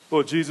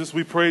Lord Jesus,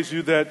 we praise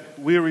you that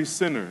weary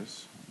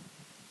sinners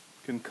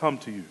can come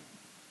to you.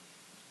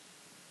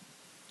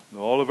 And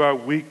all of our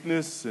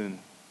weakness and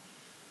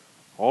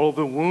all of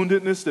the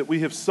woundedness that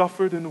we have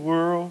suffered in the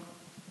world,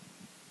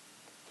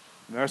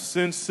 and our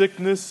sin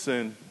sickness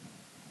and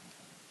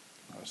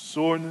our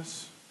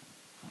soreness,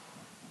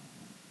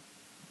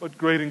 what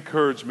great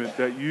encouragement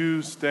that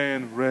you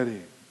stand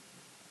ready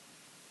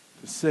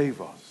to save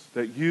us,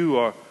 that you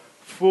are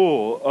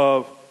full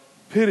of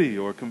pity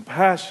or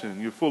compassion,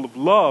 you're full of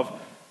love,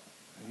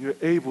 and you're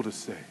able to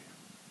save,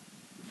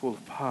 you're full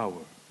of power.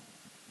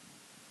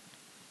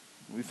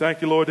 We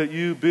thank you, Lord, that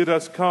you bid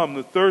us come,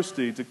 the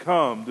thirsty to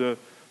come,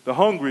 the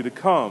hungry to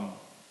come,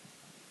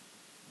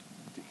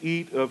 to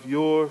eat of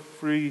your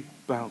free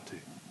bounty.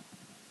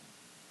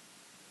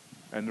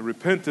 And the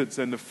repentance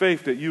and the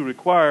faith that you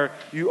require,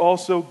 you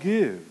also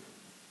give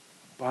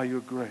by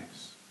your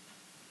grace.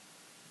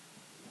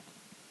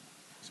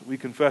 So we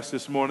confess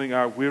this morning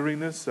our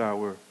weariness,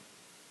 our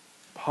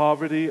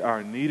poverty,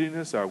 our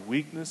neediness, our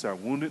weakness, our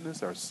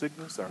woundedness, our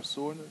sickness, our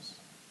soreness.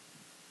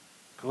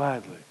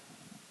 Gladly.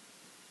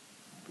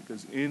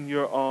 Because in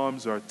your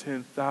arms are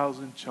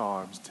 10,000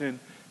 charms,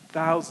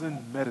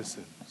 10,000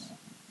 medicines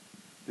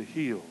to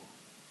heal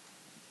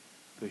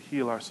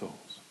our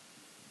souls.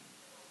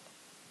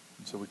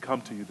 And so we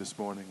come to you this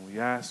morning. We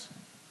ask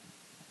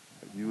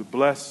that you would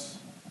bless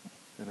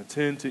and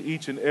attend to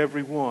each and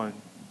every one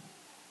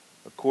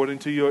according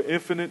to your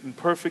infinite and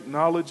perfect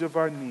knowledge of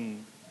our need,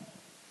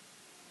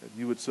 that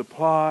you would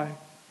supply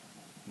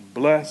and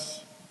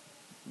bless,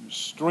 and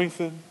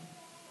strengthen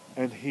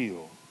and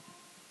heal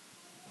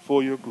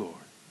for your glory.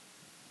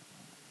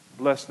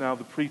 Bless now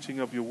the preaching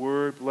of your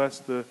word. Bless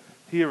the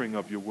hearing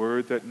of your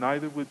word, that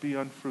neither would be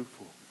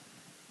unfruitful,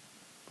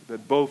 but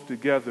that both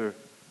together,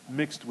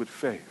 mixed with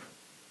faith,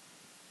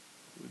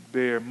 would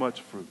bear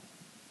much fruit.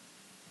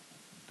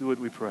 Do it,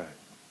 we pray,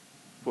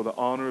 for the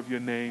honor of your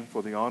name,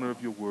 for the honor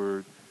of your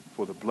word,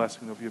 for the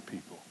blessing of your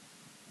people.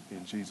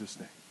 In Jesus'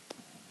 name,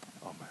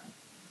 amen.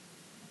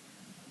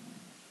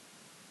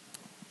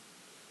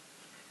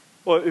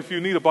 Well, if you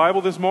need a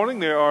Bible this morning,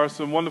 there are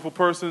some wonderful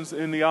persons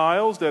in the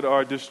aisles that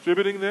are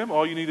distributing them.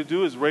 All you need to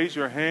do is raise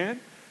your hand,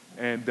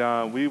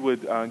 and we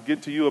would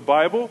get to you a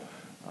Bible.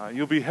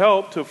 You'll be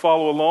helped to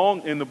follow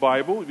along in the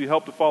Bible. You'll be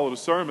helped to follow the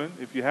sermon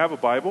if you have a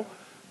Bible.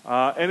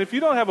 And if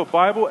you don't have a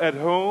Bible at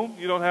home,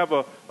 you don't have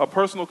a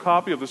personal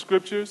copy of the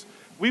Scriptures,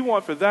 we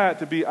want for that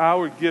to be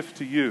our gift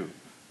to you.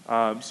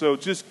 So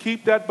just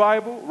keep that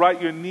Bible,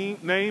 write your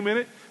name in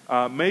it,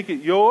 make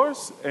it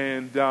yours,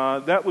 and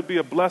that would be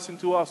a blessing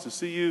to us to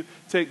see you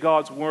take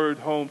God's Word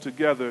home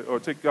together, or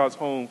take God's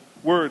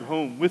Word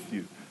home with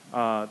you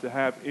to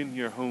have in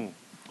your home.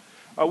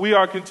 We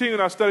are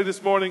continuing our study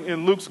this morning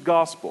in Luke's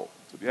Gospel.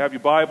 So if you have your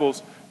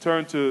Bibles,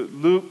 turn to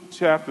Luke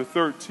chapter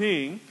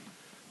 13.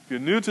 If you're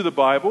new to the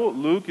Bible,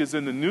 Luke is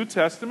in the New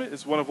Testament.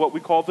 It's one of what we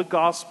call the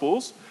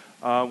Gospels,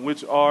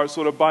 which are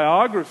sort of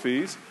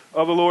biographies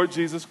of the Lord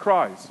Jesus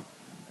Christ.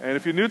 And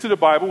if you're new to the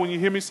Bible, when you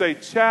hear me say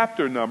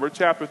chapter number,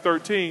 chapter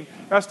 13,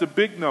 that's the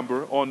big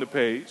number on the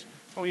page.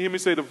 When you hear me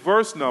say the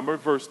verse number,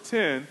 verse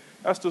 10,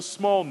 that's the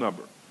small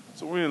number.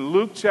 So we're in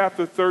Luke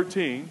chapter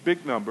 13,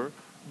 big number,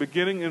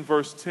 beginning in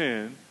verse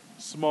 10,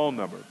 small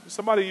number. Does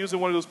somebody using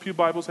one of those pew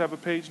Bibles have a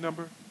page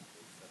number?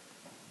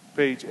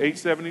 Page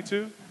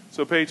 872?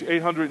 So page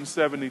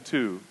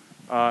 872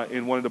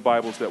 in one of the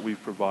Bibles that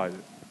we've provided.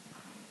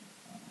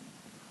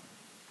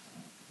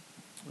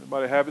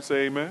 Everybody have it?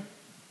 Say amen.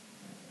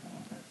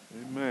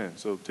 Amen.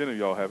 So 10 of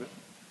y'all have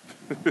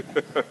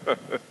it.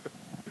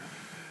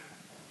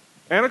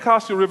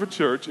 Anacostia River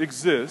Church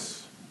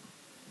exists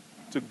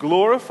to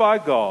glorify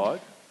God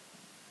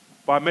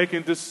by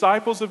making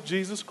disciples of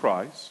Jesus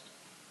Christ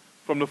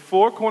from the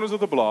four corners of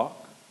the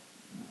block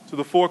to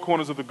the four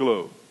corners of the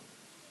globe.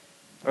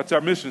 That's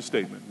our mission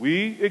statement.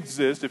 We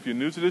exist, if you're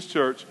new to this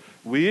church,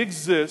 we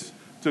exist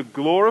to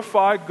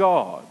glorify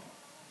God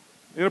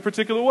in a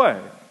particular way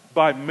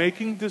by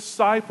making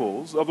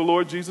disciples of the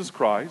Lord Jesus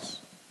Christ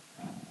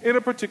in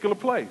a particular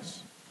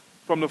place.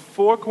 From the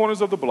four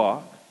corners of the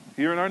block,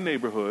 here in our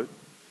neighborhood,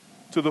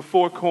 to the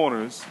four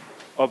corners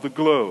of the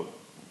globe.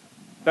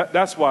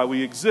 That's why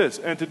we exist.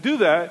 And to do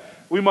that,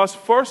 we must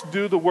first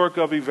do the work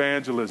of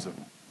evangelism.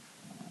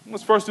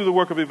 Let's first do the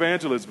work of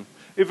evangelism.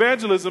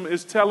 Evangelism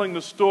is telling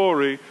the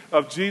story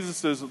of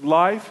Jesus'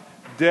 life,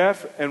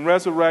 death, and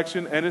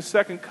resurrection, and his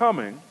second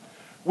coming,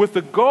 with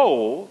the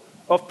goal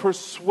of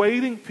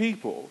persuading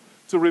people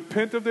to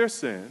repent of their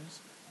sins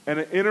and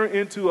to enter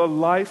into a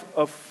life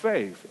of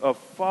faith, of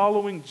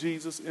following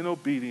Jesus in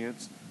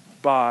obedience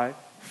by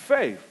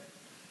faith.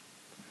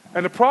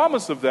 And the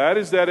promise of that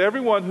is that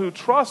everyone who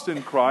trusts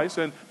in Christ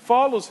and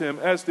follows him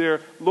as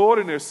their Lord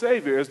and their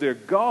Savior, as their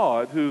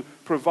God who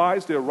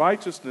provides their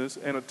righteousness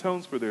and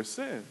atones for their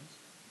sins,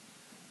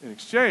 in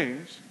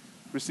exchange,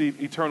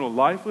 receive eternal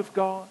life with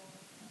God,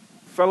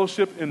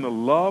 fellowship in the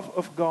love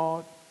of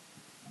God,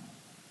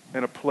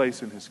 and a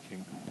place in his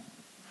kingdom.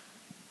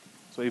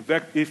 So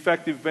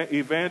effective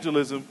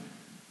evangelism,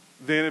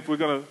 then, if we're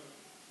going to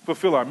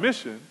fulfill our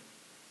mission,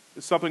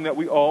 It's something that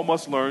we all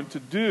must learn to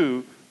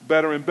do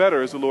better and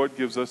better as the Lord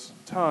gives us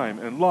time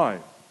and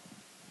life.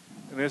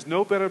 And there's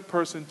no better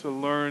person to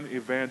learn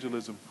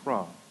evangelism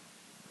from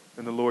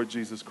than the Lord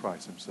Jesus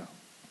Christ himself.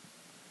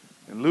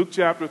 In Luke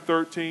chapter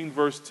 13,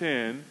 verse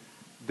 10,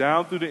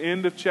 down through the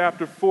end of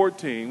chapter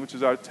 14, which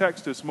is our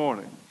text this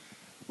morning,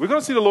 we're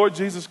going to see the Lord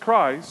Jesus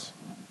Christ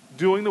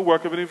doing the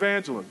work of an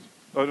evangelist.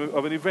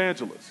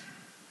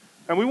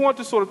 And we want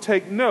to sort of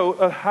take note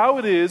of how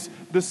it is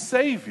the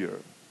Savior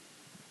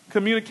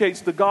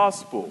communicates the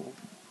gospel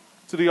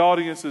to the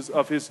audiences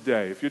of his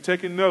day. If you're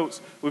taking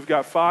notes, we've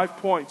got 5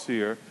 points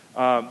here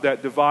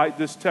that divide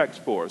this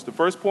text for us. The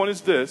first point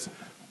is this: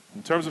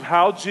 in terms of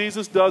how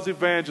Jesus does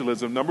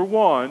evangelism, number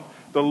one,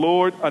 the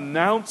Lord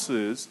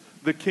announces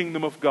the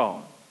kingdom of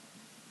God.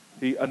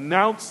 He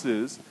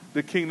announces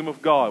the kingdom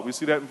of God. We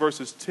see that in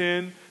verses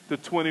 10 to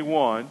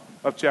 21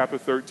 of chapter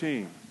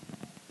 13.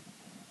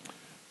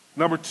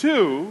 Number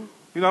two,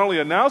 he not only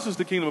announces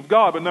the kingdom of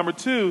God, but number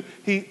two,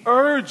 he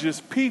urges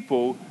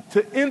people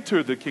to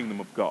enter the kingdom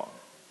of God.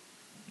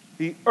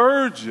 He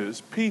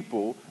urges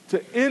people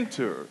to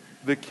enter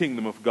the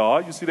kingdom of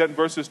God. You see that in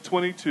verses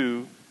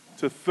 22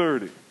 to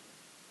 30.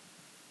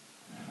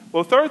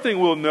 Well, the third thing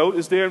we'll note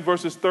is there in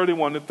verses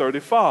 31 to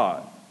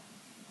 35.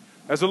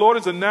 As the Lord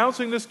is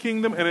announcing this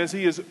kingdom and as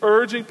he is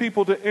urging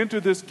people to enter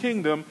this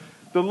kingdom,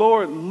 the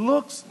Lord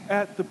looks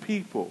at the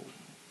people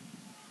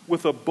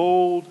with a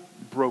bold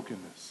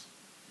brokenness.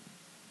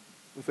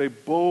 With a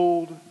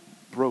bold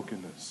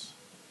brokenness.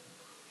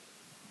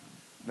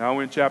 Now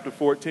we're in chapter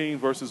 14,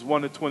 verses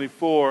 1 to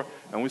 24,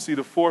 and we see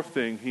the fourth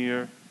thing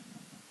here.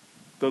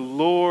 The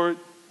Lord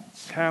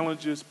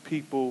challenges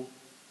people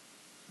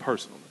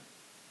personally.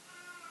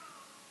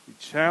 He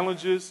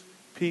challenges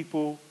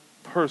people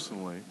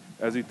personally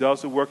as he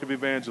does the work of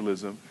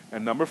evangelism.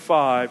 And number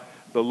 5,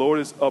 the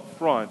Lord is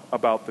upfront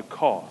about the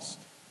cost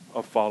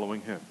of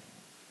following him.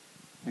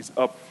 He's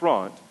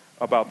upfront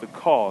about the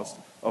cost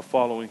of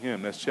following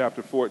him. That's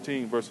chapter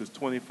 14, verses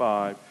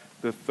 25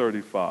 to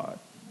 35.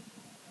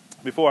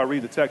 Before I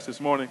read the text this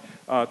morning,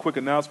 a quick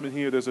announcement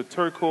here. There's a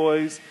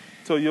turquoise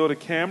Toyota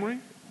Camry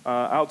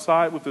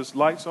outside with its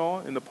lights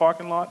on in the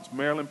parking lot. It's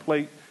Maryland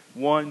plate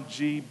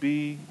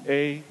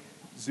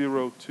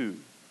 1GBA02.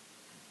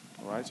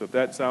 All right, so if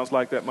that sounds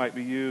like that might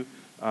be you,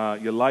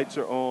 your lights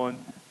are on.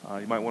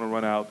 You might want to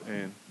run out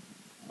and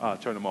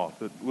turn them off.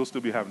 We'll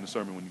still be having the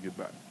sermon when you get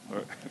back. All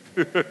right.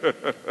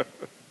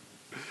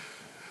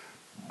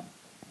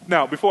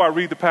 Now, before I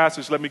read the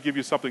passage, let me give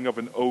you something of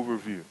an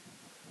overview.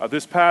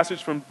 This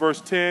passage from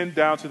verse 10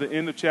 down to the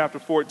end of chapter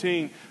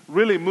 14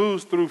 really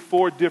moves through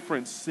 4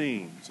 different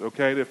scenes,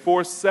 okay? There are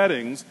 4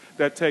 settings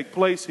that take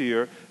place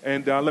here,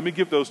 and let me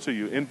give those to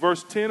you. In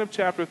verse 10 of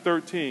chapter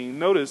 13,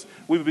 notice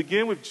we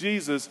begin with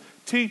Jesus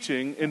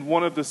teaching in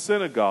one of the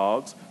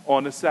synagogues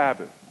on the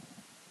Sabbath.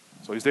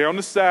 So he's there on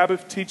the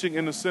Sabbath teaching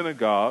in the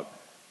synagogue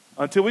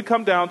until we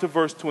come down to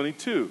verse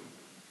 22.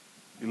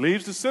 He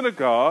leaves the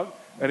synagogue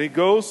and he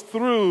goes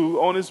through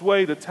on his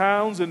way to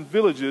towns and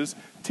villages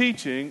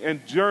teaching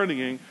and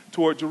journeying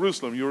toward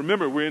Jerusalem. You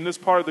remember, we're in this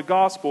part of the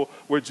gospel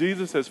where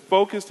Jesus has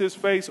focused his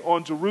face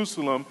on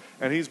Jerusalem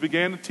and he's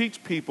began to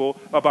teach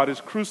people about his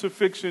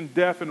crucifixion,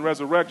 death, and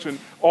resurrection,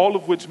 all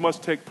of which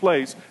must take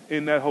place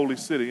in that holy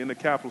city, in the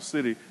capital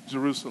city,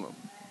 Jerusalem.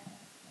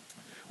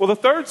 Well, the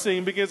third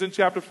scene begins in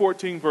chapter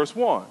 14, verse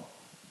 1.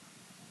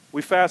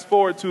 We fast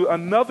forward to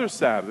another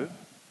Sabbath,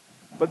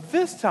 but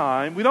this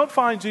time we don't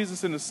find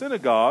Jesus in the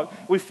synagogue.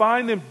 We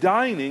find him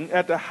dining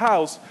at the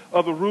house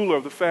of the ruler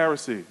of the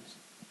Pharisees.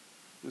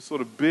 This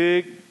sort of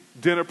big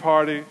dinner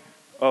party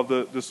of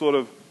the sort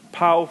of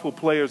powerful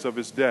players of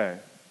his day.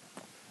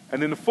 And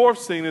then the fourth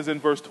scene is in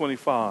verse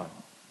 25.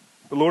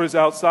 The Lord is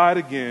outside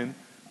again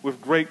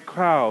with great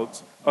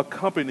crowds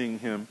accompanying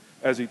him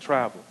as he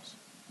travels.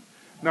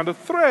 Now, the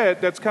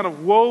thread that's kind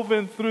of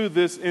woven through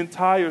this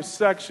entire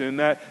section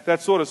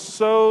that sort of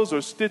sews or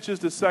stitches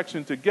the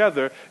section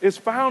together is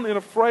found in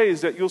a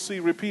phrase that you'll see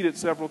repeated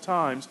several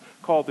times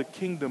called the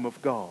kingdom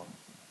of God.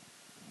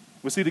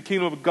 We see the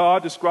kingdom of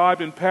God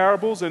described in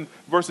parables in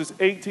verses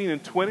 18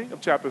 and 20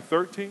 of chapter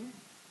 13.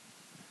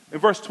 In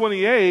verse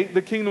 28,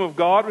 the kingdom of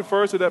God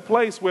refers to that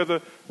place where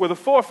the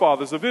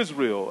forefathers of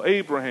Israel,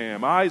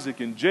 Abraham, Isaac,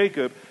 and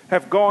Jacob,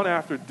 have gone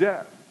after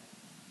death.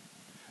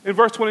 In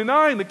verse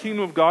 29, the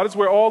kingdom of God is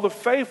where all the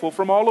faithful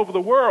from all over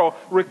the world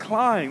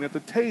recline at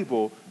the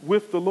table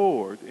with the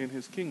Lord in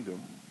his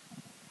kingdom.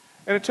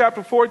 And in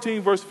chapter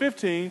 14, verse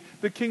 15,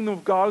 the kingdom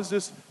of God is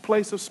this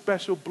place of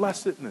special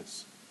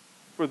blessedness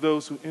for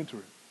those who enter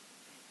it.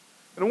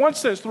 And in one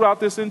sense, throughout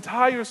this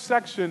entire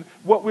section,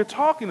 what we're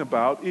talking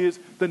about is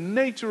the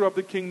nature of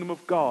the kingdom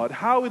of God,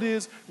 how it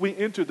is we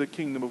enter the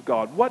kingdom of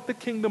God, what the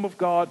kingdom of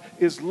God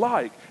is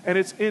like. And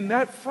it's in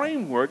that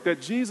framework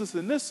that Jesus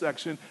in this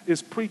section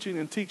is preaching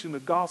and teaching the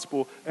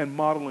gospel and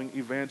modeling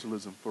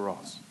evangelism for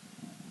us.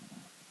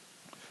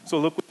 So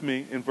look with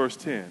me in verse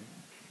 10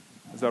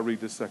 as I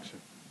read this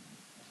section.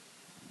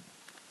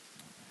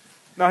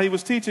 Now he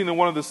was teaching in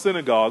one of the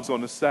synagogues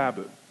on the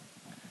Sabbath.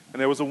 And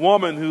there was a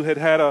woman who had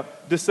had a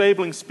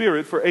disabling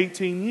spirit for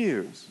 18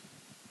 years.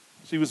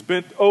 She was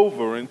bent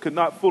over and could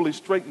not fully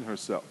straighten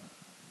herself.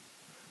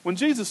 When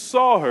Jesus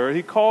saw her,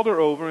 he called her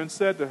over and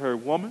said to her,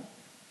 "Woman,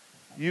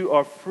 you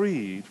are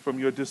freed from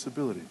your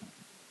disability."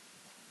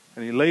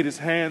 And he laid his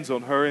hands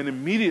on her, and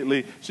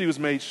immediately she was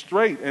made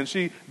straight, and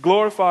she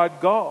glorified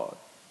God.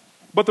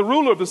 But the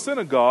ruler of the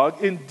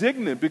synagogue,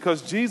 indignant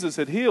because Jesus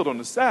had healed on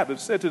the Sabbath,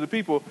 said to the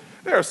people,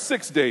 "There are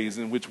 6 days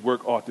in which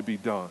work ought to be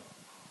done.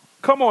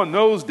 Come on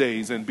those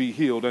days and be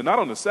healed, and not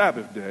on the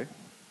Sabbath day."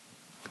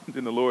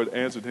 Then the Lord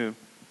answered him,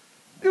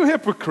 "You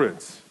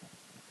hypocrites!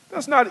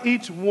 Does not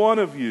each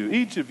of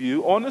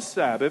you, on the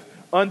Sabbath,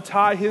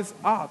 untie his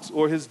ox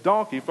or his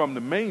donkey from the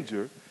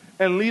manger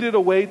and lead it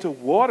away to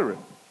water it?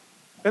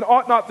 And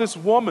ought not this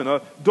woman,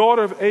 a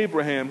daughter of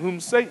Abraham, whom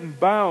Satan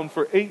bound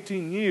for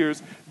 18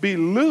 years, be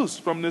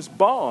loosed from this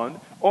bond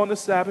on the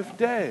Sabbath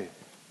day?"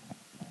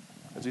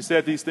 As he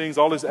said these things,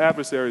 all his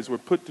adversaries were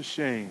put to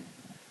shame,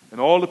 and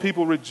all the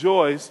people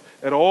rejoiced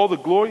at all the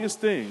glorious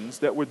things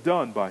that were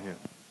done by him.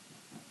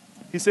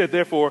 He said,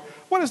 "Therefore,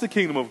 what is the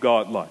kingdom of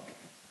God like?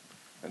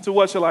 And to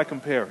what shall I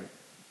compare it?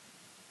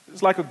 It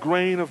is like a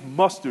grain of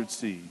mustard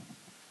seed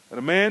that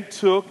a man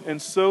took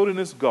and sowed in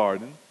his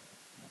garden,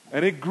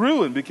 and it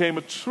grew and became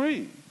a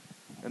tree,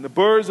 and the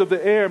birds of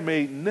the air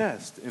made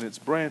nest in its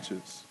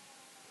branches."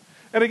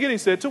 And again he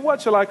said, "To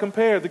what shall I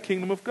compare the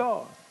kingdom of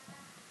God?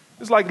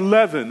 It's like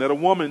leaven that a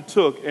woman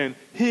took and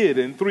hid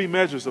in 3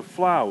 measures of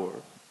flour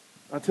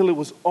until it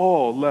was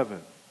all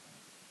leavened."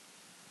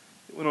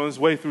 He went on his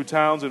way through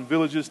towns and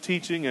villages,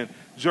 teaching and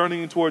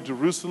journeying toward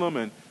Jerusalem,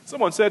 and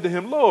someone said to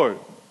him, "Lord,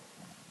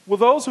 will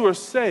those who are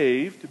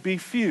saved be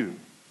few?"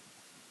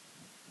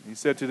 And he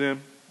said to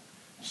them,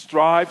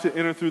 "Strive to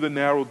enter through the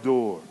narrow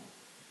door.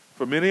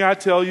 For many, I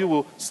tell you,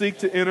 will seek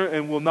to enter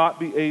and will not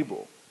be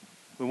able.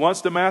 When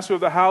once the master of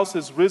the house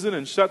has risen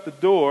and shut the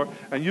door,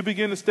 and you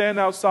begin to stand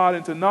outside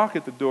and to knock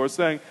at the door,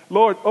 saying,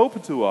 'Lord,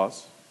 open to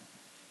us,'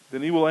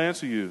 then he will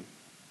answer you,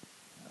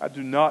 'I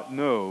do not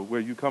know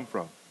where you come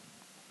from.'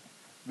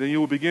 Then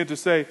you will begin to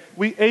say,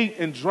 'We ate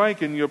and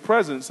drank in your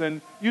presence, and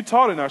you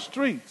taught in our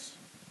streets.'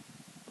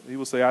 He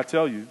will say, 'I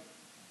tell you,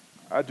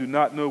 I do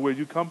not know where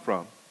you come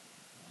from.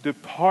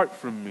 Depart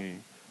from me,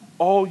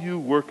 all you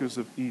workers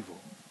of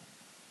evil.'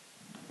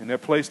 In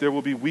that place there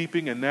will be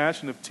weeping and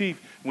gnashing of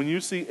teeth when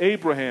you see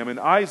Abraham and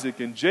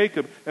Isaac and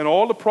Jacob and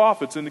all the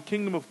prophets in the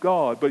kingdom of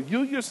God, but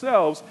you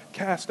yourselves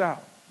cast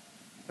out.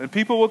 And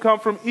people will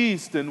come from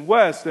east and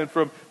west and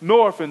from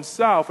north and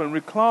south and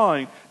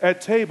recline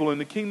at table in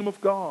the kingdom of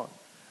God.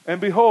 And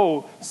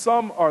behold,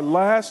 some are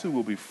last who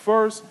will be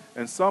first,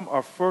 and some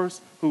are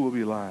first who will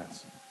be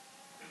last."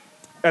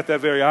 At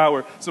that very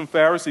hour, some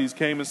Pharisees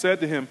came and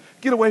said to him,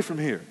 "Get away from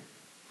here,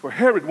 for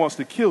Herod wants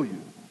to kill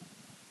you."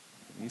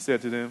 And he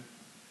said to them,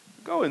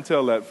 "Go and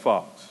tell that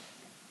fox,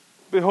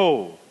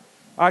 behold,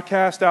 I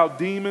cast out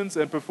demons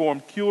and perform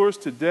cures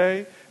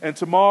today and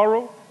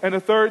tomorrow, and the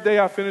third day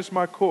I finish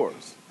my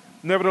course.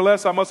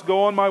 Nevertheless, I must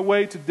go on my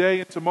way today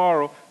and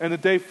tomorrow and the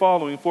day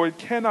following, for it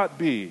cannot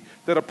be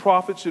that a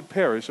prophet should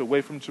perish away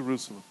from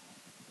Jerusalem.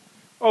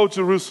 Oh,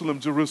 Jerusalem,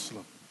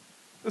 Jerusalem,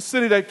 the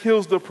city that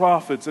kills the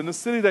prophets and the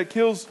city that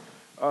kills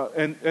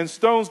and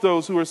stones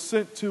those who are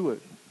sent to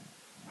it.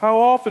 How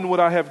often would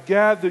I have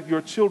gathered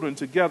your children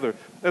together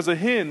as a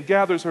hen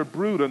gathers her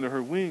brood under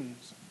her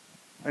wings,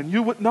 and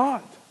you would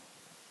not?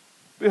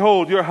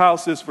 Behold, your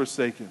house is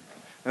forsaken.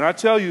 And I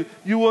tell you,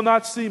 you will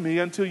not see me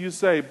until you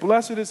say,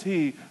 'Blessed is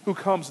he who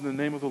comes in the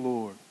name of the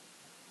Lord.'"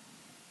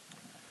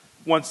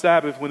 One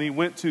Sabbath, when he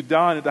went to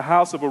dine at the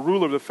house of a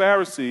ruler of the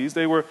Pharisees,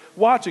 they were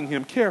watching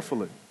him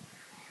carefully.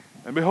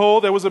 And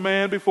behold, there was a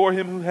man before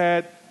him who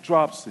had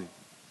dropsy.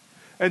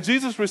 And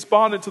Jesus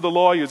responded to the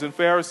lawyers and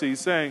Pharisees,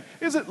 saying,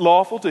 "Is it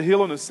lawful to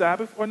heal on the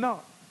Sabbath or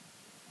not?"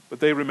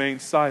 But they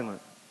remained silent.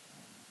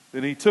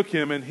 Then he took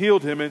him and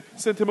healed him and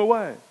sent him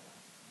away.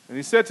 And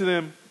he said to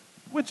them,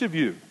 "Which of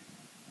you,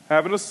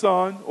 having a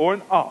son or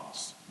an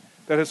ox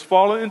that has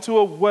fallen into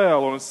a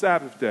well on a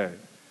Sabbath day,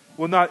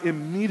 will not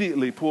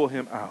immediately pull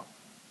him out?"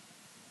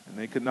 And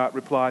they could not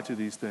reply to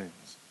these things.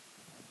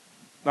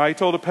 Now he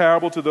told a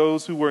parable to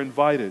those who were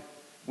invited,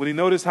 when he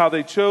noticed how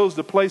they chose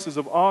the places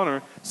of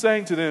honor,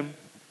 saying to them,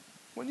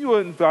 "When you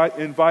are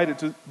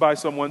invited by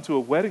someone to a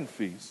wedding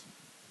feast,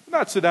 do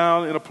not sit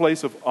down in a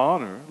place of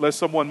honor, lest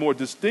someone more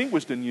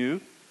distinguished than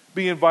you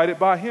be invited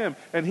by him.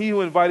 And he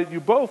who invited you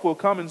both will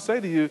come and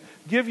say to you,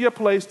 'Give your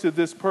place to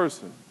this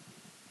person.'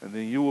 And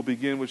then you will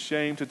begin with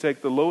shame to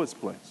take the lowest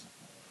place.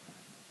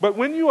 But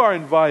when you are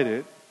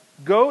invited,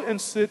 go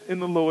and sit in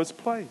the lowest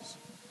place,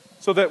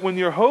 so that when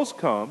your host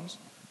comes,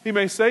 he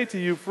may say to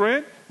you,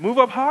 'Friend, move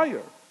up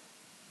higher.'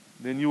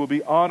 Then you will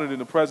be honored in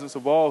the presence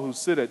of all who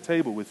sit at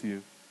table with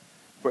you.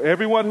 For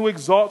everyone who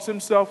exalts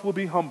himself will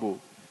be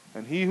humbled,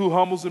 and he who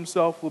humbles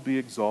himself will be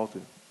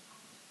exalted."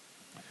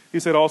 He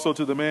said also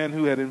to the man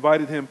who had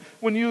invited him,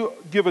 "When you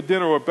give a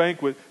dinner or a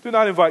banquet, do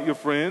not invite your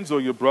friends or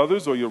your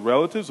brothers or your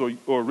relatives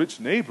or rich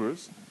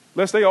neighbors,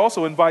 lest they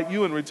also invite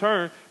you in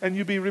return and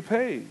you be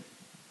repaid.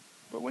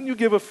 But when you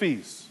give a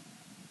feast,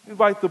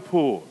 invite the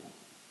poor,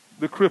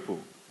 the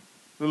crippled,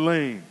 the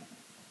lame,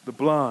 the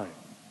blind,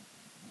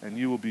 and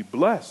you will be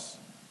blessed,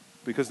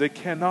 because they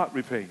cannot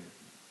repay you.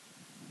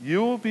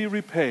 You will be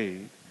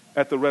repaid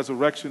at the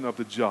resurrection of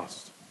the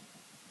just.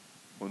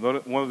 When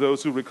one of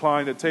those who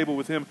reclined at table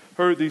with him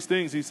heard these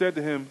things, he said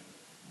to him,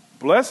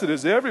 Blessed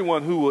is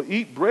everyone who will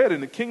eat bread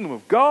in the kingdom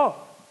of God.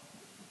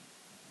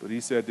 But he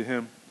said to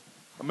him,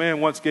 A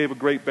man once gave a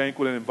great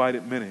banquet and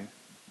invited many.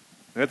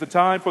 And at the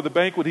time for the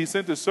banquet, he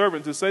sent his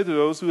servant to say to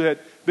those who had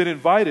been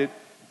invited,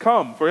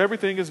 Come, for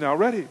everything is now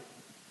ready.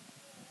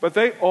 But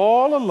they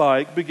all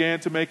alike began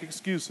to make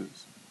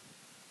excuses.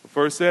 The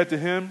first said to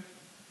him,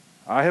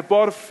 I have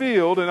bought a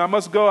field and I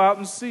must go out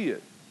and see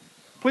it.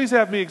 Please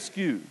have me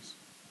excused.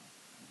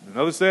 And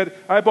another said,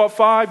 I bought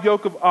 5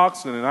 yoke of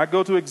oxen and I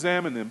go to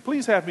examine them.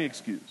 Please have me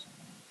excused.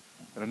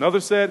 And another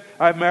said,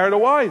 I have married a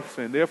wife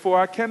and therefore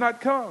I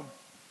cannot come.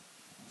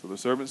 So the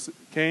servants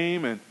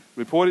came and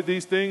reported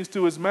these things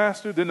to his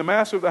master. Then the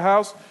master of the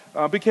house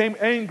became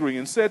angry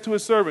and said to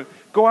his servant,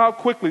 Go out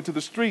quickly to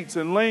the streets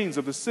and lanes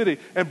of the city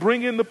and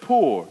bring in the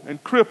poor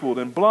and crippled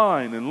and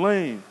blind and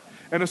lame.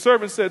 And the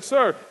servant said,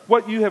 Sir,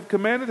 what you have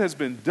commanded has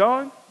been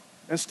done,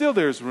 and still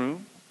there is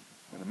room.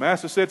 And the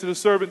master said to the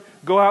servant,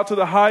 Go out to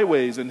the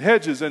highways and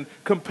hedges and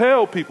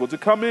compel people to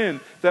come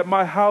in, that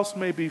my house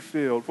may be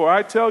filled. For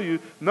I tell you,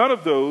 none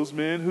of those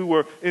men who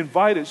were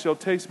invited shall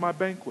taste my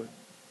banquet.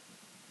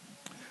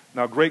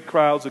 Now great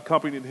crowds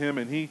accompanied him,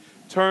 and he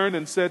turned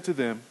and said to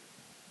them,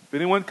 If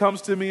anyone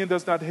comes to me and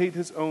does not hate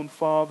his own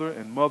father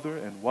and mother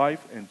and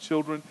wife and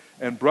children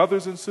and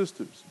brothers and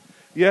sisters,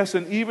 yes,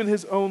 and even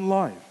his own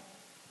life,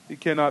 he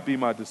cannot be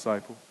my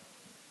disciple.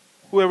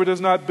 Whoever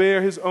does not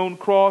bear his own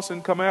cross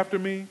and come after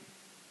me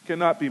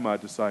cannot be my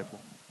disciple.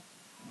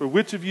 For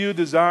which of you,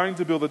 desiring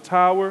to build a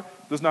tower,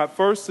 does not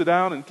first sit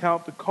down and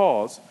count the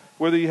cost,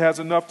 whether he has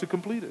enough to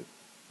complete it?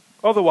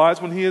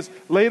 Otherwise, when he has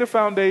laid a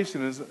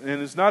foundation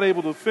and is not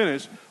able to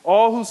finish,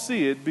 all who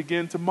see it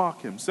begin to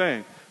mock him,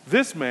 saying,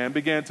 This man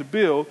began to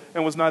build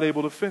and was not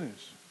able to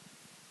finish.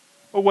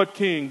 Or what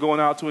king, going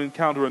out to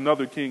encounter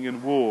another king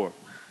in war,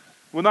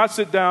 will not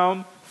sit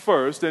down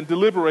first and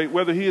deliberate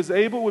whether he is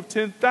able with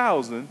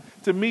 10,000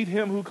 to meet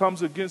him who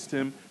comes against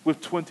him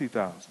with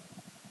 20,000?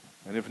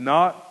 And if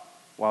not,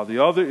 while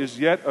the other is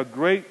yet a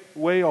great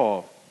way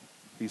off,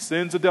 he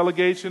sends a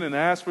delegation and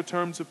asks for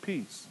terms of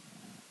peace.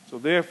 So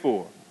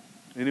therefore,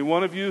 any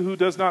one of you who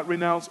does not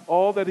renounce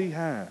all that he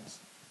has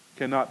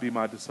cannot be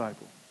my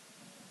disciple.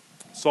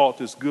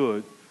 Salt is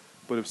good,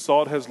 but if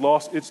salt has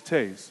lost its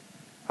taste,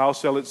 how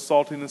shall its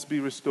saltiness be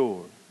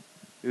restored?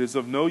 It is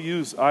of no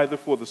use either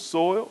for the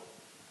soil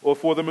or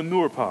for the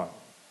manure pile.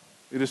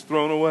 It is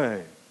thrown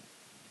away.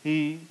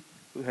 He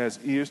who has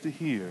ears to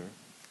hear,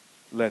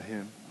 let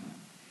him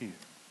hear.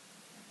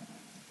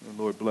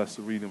 The Lord bless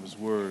the reading of his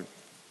word.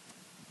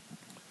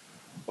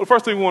 Well, the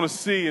first thing we want to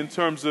see in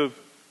terms of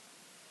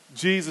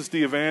Jesus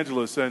the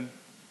evangelist, and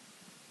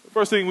the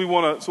first thing we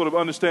want to sort of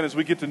understand as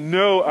we get to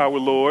know our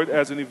Lord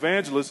as an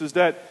evangelist, is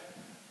that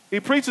he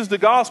preaches the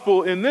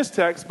gospel in this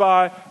text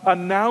by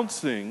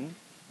announcing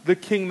the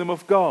kingdom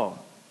of God.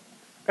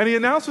 And he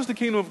announces the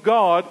kingdom of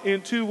God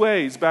in 2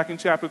 ways back in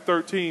chapter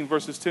 13,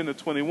 verses 10 to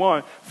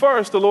 21.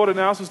 First, the Lord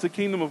announces the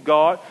kingdom of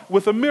God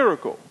with a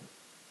miracle.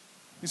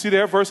 You see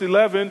there, verse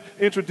 11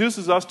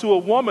 introduces us to a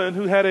woman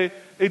who had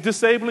a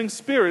disabling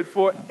spirit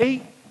for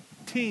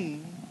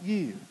 18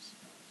 years.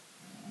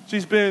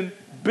 She's been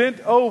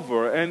bent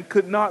over and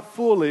could not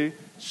fully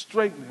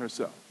straighten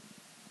herself.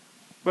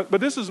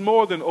 But this is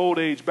more than old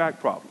age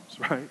back problems,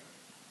 right?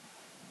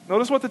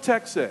 Notice what the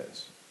text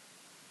says.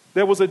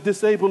 There was a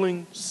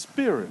disabling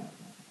spirit.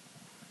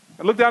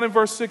 And look down in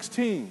verse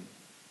 16.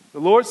 The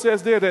Lord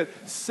says there that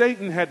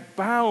Satan had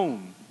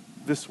bound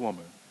this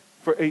woman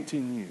for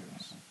 18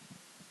 years.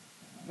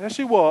 There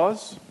she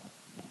was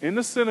in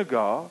the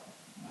synagogue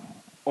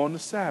on the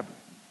Sabbath.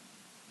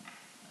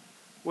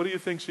 What do you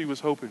think she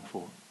was hoping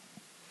for?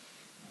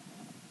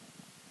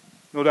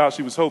 No doubt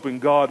she was hoping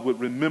God would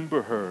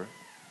remember her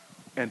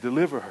and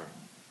deliver her.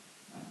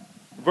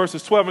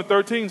 Verses 12 and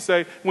 13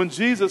 say, when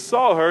Jesus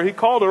saw her, he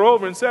called her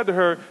over and said to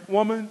her,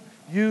 Woman,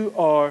 you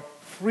are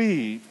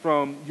free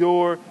from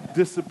your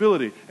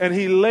disability. And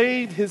he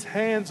laid his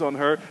hands on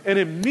her, and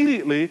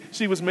immediately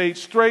she was made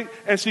straight,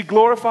 and she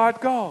glorified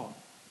God.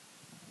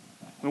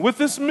 And with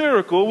this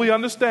miracle, we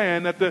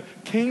understand that the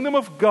kingdom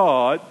of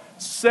God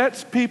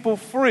sets people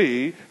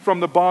free from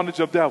the bondage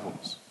of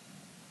devils.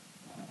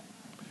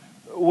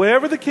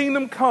 Wherever the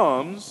kingdom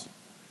comes,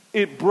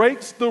 it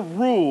breaks the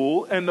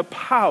rule and the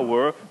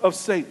power of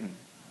Satan.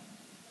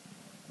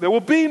 There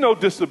will be no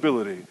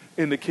disability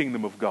in the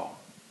kingdom of God.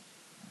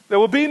 There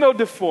will be no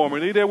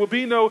deformity. There will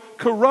be no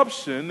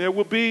corruption. There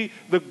will be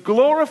the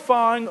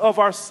glorifying of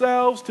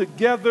ourselves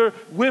together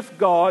with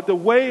God the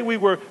way we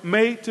were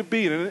made to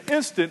be. And in an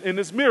instant, in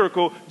this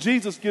miracle,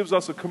 Jesus gives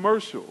us a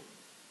commercial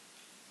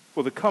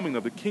for the coming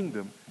of the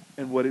kingdom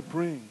and what it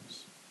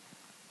brings.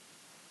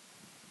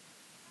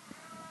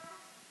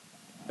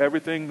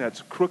 Everything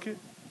that's crooked,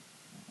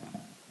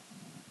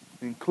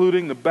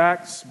 including the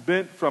backs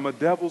bent from a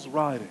devil's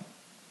riding,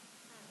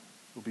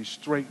 will be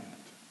straightened,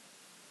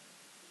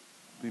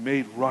 be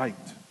made right.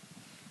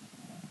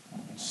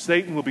 And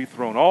Satan will be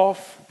thrown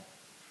off,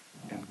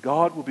 and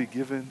God will be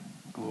given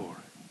glory.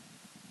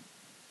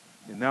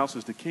 He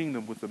announces the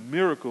kingdom with a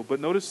miracle, but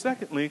notice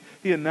secondly,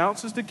 he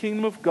announces the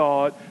kingdom of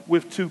God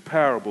with two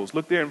parables.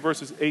 Look there in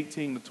verses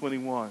 18 to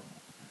 21.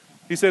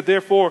 He said,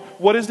 therefore,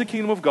 what is the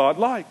kingdom of God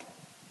like?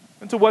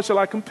 And to what shall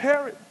I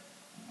compare it?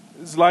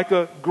 It's like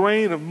a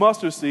grain of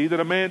mustard seed that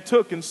a man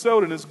took and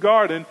sowed in his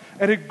garden,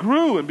 and it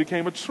grew and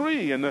became a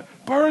tree, and the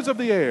birds of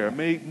the air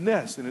made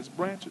nests in its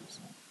branches.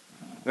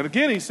 And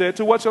again he said,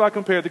 to what shall I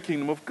compare the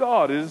kingdom of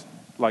God? It is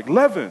like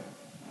leaven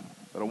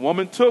that a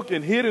woman took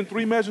and hid in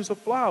 3 measures of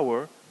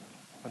flour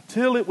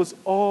until it was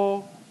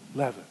all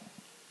leavened.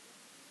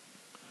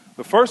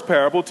 The first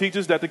parable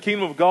teaches that the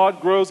kingdom of God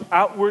grows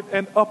outward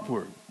and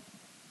upward.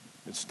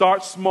 It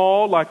starts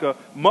small like a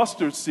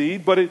mustard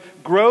seed, but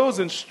it grows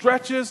and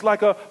stretches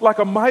like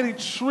a mighty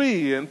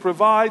tree and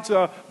provides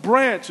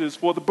branches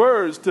for the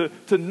birds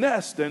to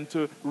nest and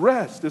to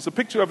rest. It's a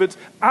picture of its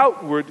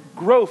outward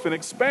growth and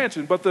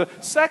expansion. But the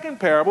second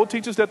parable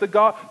teaches that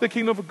the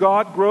kingdom of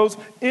God grows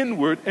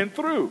inward and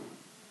through.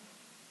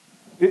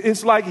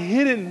 It's like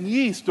hidden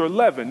yeast or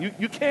leaven.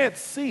 You can't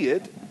see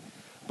it,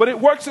 but it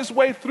works its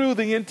way through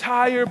the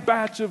entire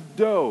batch of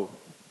dough.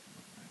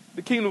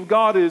 The kingdom of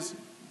God is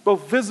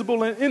both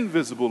visible and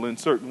invisible in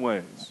certain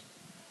ways.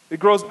 It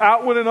grows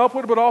outward and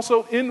upward, but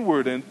also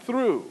inward and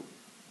through.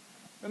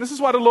 And this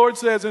is why the Lord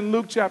says in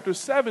Luke chapter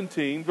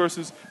 17,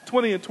 verses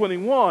 20 and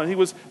 21, he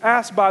was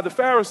asked by the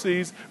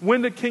Pharisees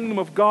when the kingdom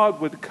of God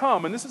would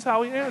come. And this is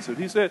how he answered.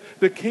 He said,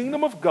 the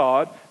kingdom of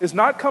God is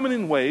not coming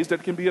in ways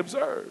that can be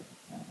observed.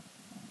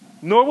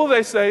 Nor will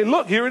they say,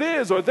 look, here it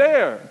is, or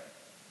there.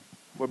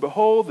 For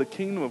behold, the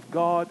kingdom of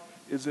God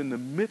is in the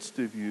midst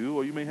of you,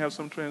 or you may have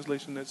some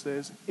translation that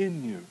says,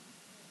 in you.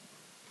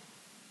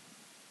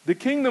 The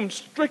kingdom,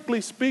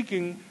 strictly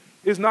speaking,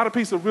 is not a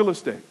piece of real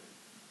estate.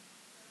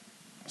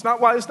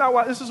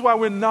 This is why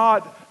we're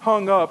not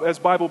hung up as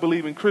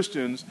Bible-believing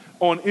Christians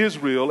on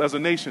Israel as a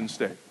nation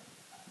state.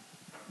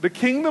 The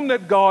kingdom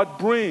that God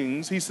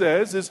brings, he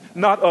says, is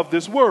not of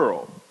this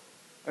world.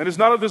 And it's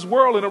not of this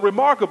world in a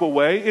remarkable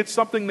way. It's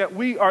something that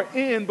we are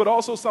in, but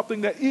also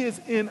something that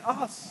is in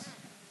us.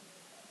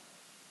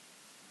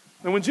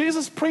 And when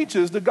Jesus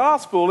preaches the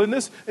gospel, in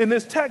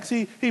this text,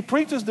 he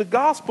preaches the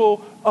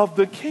gospel of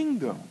the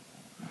kingdom,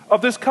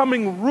 of this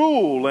coming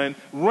rule and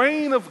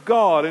reign of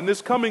God, and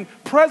this coming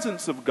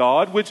presence of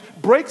God, which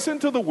breaks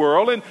into the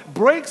world and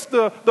breaks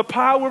the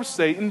power of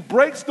Satan,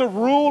 breaks the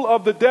rule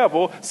of the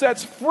devil,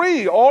 sets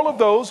free all of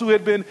those who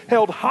had been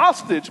held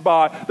hostage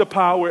by the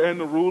power and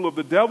the rule of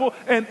the devil,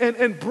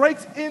 and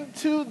breaks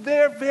into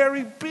their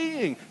very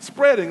being,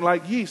 spreading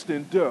like yeast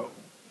in dough.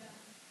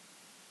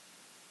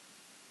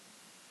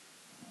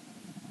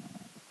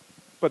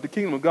 But the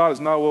kingdom of God is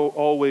not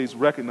always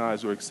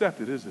recognized or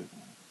accepted, is it?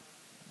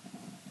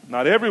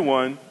 Not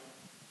everyone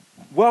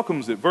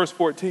welcomes it. Verse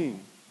 14.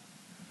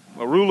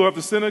 A ruler of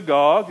the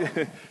synagogue,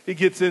 he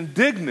gets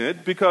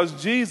indignant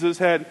because Jesus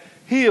had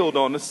healed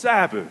on the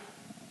Sabbath.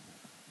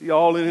 He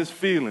all in his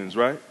feelings,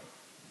 right?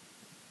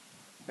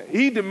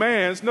 He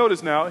demands,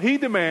 notice now, he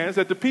demands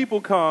that the people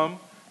come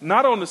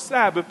not on the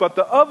Sabbath, but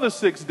the other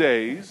 6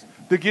 days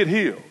to get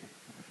healed.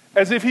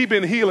 As if he'd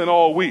been healing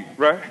all week,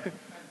 right?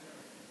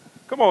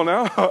 Come on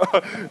now.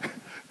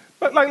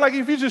 Like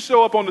if you just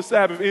show up on the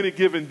Sabbath any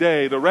given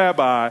day, the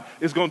rabbi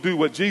is going to do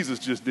what Jesus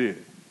just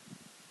did.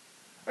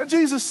 And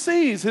Jesus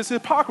sees his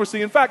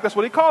hypocrisy. In fact, that's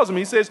what he calls him.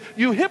 He says,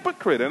 you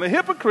hypocrite. And a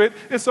hypocrite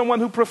is someone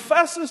who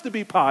professes to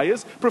be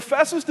pious,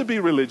 professes to be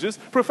religious,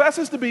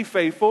 professes to be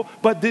faithful,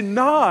 but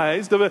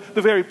denies the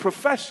very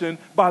profession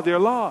by their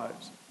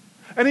lives.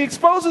 And he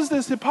exposes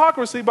this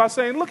hypocrisy by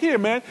saying, look here,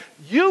 man,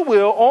 you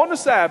will on the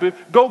Sabbath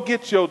go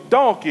get your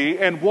donkey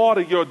and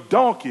water your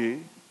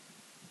donkey,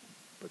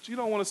 but you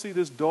don't want to see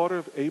this daughter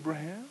of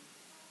Abraham,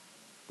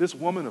 this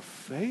woman of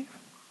faith,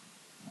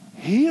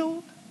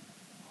 healed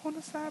on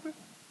the Sabbath?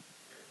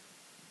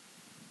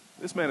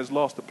 This man has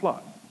lost the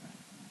plot.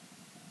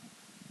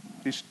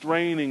 He's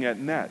straining at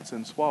gnats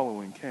and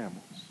swallowing camels.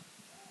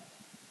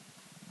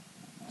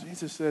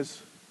 Jesus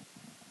says,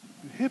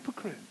 you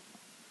hypocrite.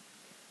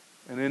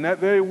 And in that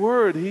very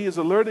word, he is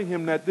alerting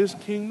him that this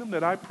kingdom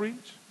that I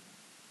preach,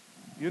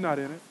 you're not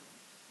in it.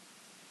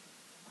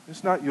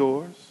 It's not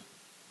yours.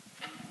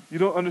 You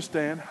don't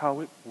understand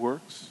how it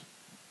works.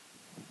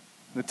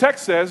 The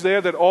text says there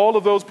that all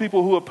of those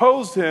people who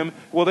opposed him,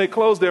 well, they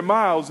closed their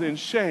mouths in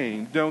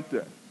shame, don't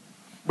they?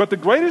 But the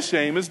greatest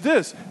shame is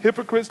this: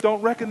 hypocrites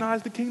don't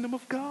recognize the kingdom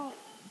of God.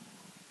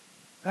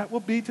 That will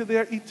be to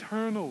their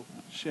eternal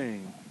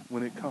shame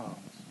when it comes.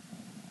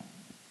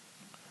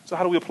 So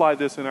how do we apply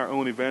this in our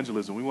own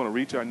evangelism? We want to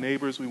reach our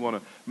neighbors. We want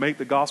to make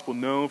the gospel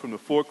known from the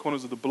 4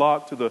 corners of the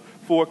block to the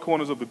 4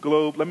 corners of the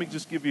globe. Let me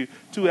just give you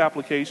 2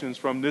 applications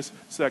from this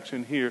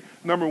section here.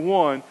 Number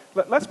 1,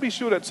 let's be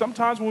sure that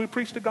sometimes when we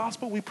preach the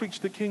gospel, we preach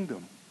the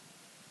kingdom.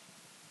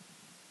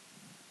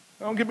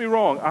 Don't get me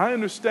wrong. I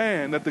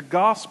understand that the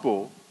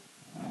gospel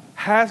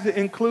has to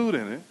include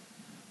in it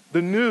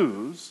the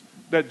news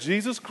that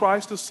Jesus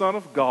Christ, the Son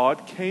of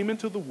God, came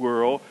into the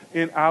world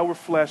in our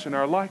flesh and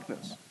our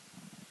likeness.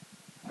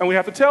 And we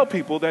have to tell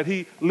people that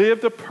he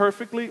lived a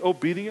perfectly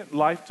obedient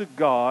life to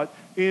God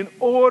in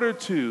order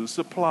to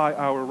supply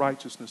our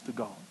righteousness to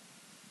God.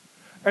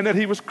 And that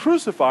he was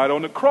crucified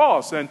on the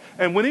cross. And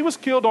when he was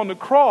killed on the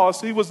cross,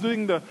 he was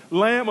being the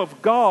Lamb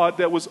of God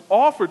that was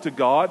offered to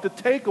God to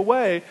take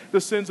away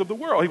the sins of the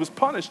world. He was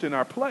punished in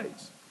our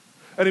place.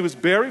 And he was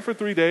buried for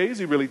 3 days.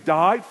 He really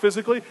died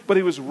physically, but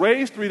he was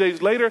raised 3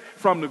 days later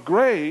from the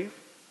grave,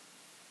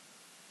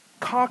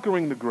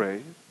 conquering the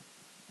grave.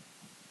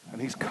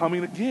 And he's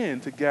coming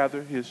again to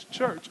gather his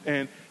church.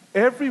 And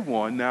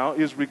everyone now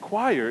is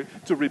required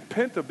to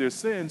repent of their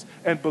sins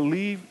and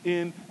believe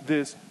in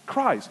this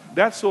Christ.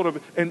 That's sort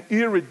of an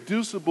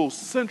irreducible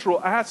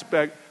central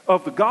aspect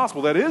of the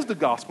gospel. That is the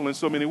gospel in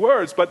so many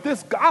words, but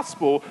this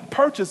gospel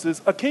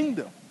purchases a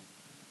kingdom.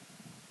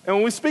 And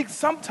when we speak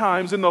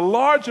sometimes in the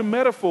larger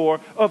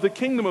metaphor of the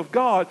kingdom of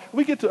God,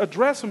 we get to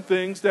address some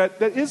things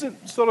that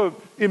isn't sort of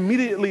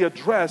immediately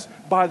addressed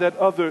by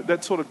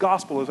that sort of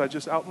gospel as I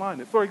just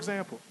outlined it. For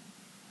example,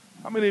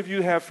 how many of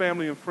you have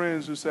family and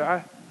friends who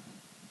say,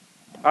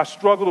 I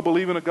struggle to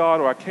believe in a God,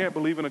 or I can't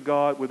believe in a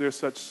God where there's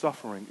such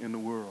suffering in the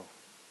world?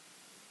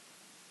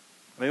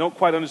 They don't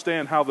quite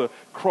understand how the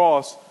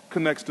cross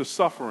connects to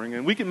suffering.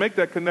 And we can make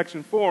that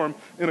connection for them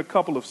in a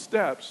couple of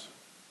steps.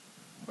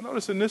 But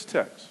notice in this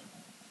text,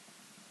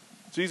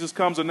 Jesus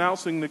comes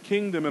announcing the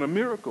kingdom in a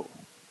miracle.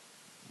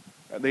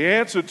 And the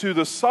answer to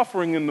the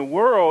suffering in the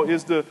world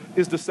is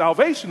the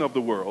salvation of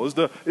the world,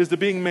 is the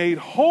being made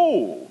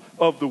whole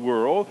of the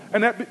world.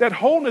 And that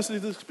wholeness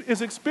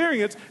is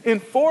experienced in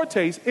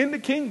foretaste in the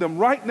kingdom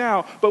right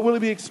now, but will it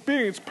be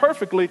experienced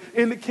perfectly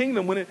in the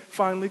kingdom when it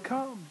finally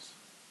comes?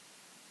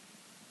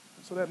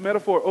 So that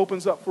metaphor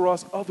opens up for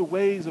us other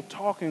ways of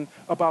talking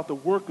about the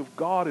work of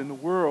God in the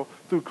world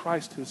through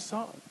Christ his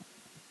Son.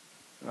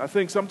 And I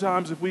think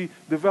sometimes if we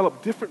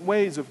develop different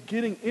ways of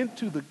getting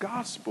into the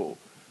gospel,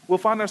 we'll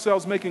find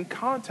ourselves making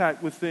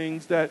contact with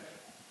things that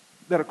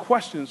are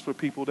questions for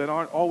people that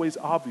aren't always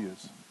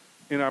obvious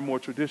in our more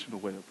traditional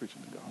way of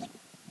preaching the gospel.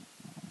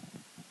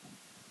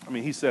 I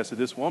mean, he says to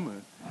this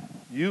woman,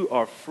 you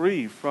are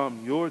free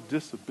from your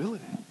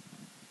disability.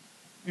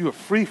 You are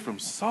free from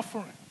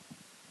suffering.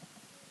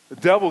 The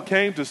devil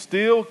came to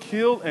steal,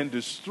 kill, and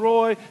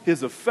destroy.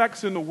 His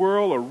effects in the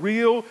world are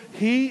real.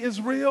 He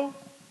is real.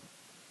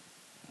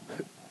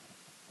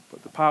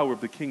 But the power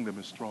of the kingdom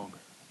is stronger.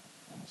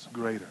 It's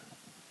greater.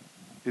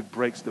 It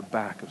breaks the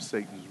back of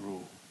Satan's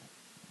rule.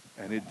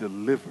 And it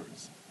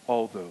delivers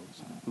all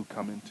those who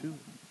come into it.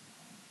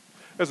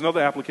 There's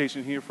another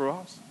application here for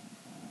us.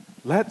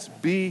 Let's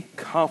be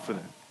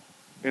confident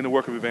in the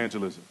work of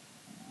evangelism.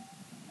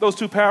 Those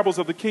two parables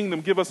of the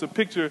kingdom give us a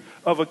picture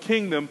of a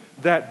kingdom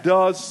that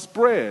does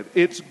spread.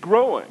 It's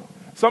growing,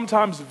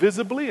 sometimes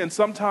visibly and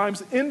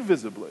sometimes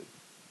invisibly.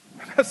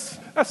 That's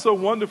so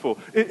wonderful.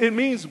 It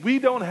means we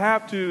don't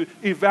have to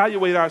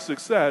evaluate our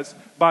success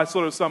by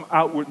sort of some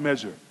outward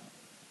measure.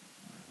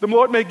 The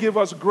Lord may give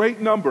us great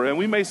number, and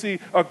we may see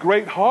a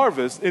great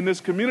harvest in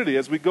this community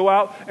as we go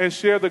out and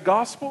share the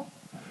gospel.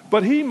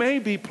 But he may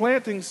be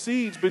planting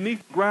seeds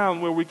beneath the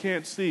ground where we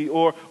can't see,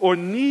 or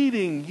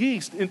kneading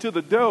yeast into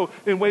the dough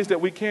in ways that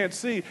we can't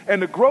see.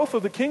 And the growth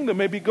of the kingdom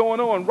may be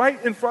going on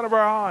right in front of our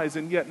eyes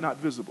and yet not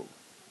visible.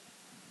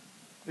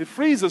 It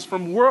frees us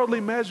from worldly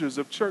measures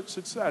of church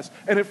success.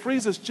 And it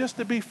frees us just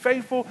to be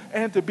faithful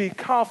and to be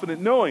confident,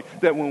 knowing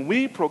that when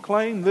we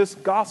proclaim this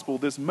gospel,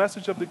 this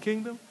message of the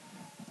kingdom,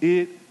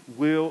 it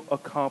will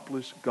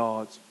accomplish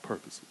God's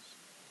purposes.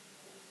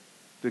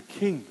 The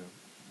kingdom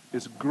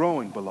is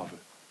growing, beloved.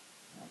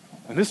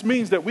 And this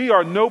means that we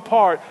are no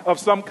part of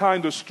some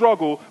kind of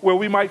struggle where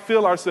we might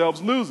feel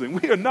ourselves losing.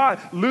 We are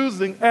not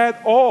losing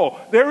at all.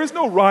 There is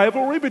no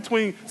rivalry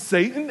between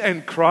Satan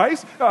and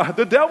Christ.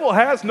 The devil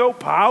has no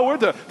power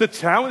to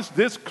challenge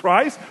this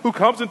Christ who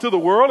comes into the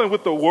world and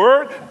with the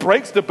word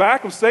breaks the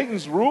back of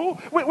Satan's rule.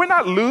 We're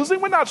not losing.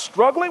 We're not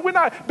struggling. We're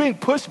not being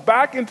pushed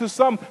back into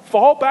some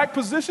fallback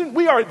position.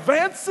 We are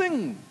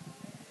advancing.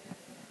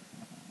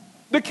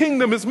 The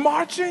kingdom is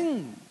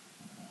marching.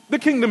 The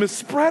kingdom is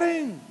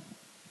spreading.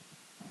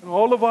 And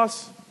all of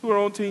us who are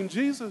on Team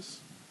Jesus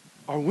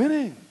are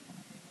winning.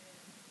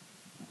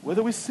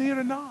 Whether we see it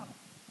or not,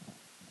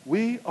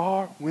 we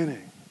are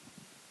winning.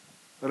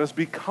 Let us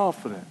be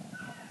confident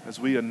as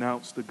we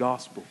announce the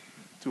gospel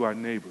to our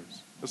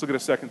neighbors. Let's look at a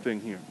second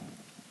thing here.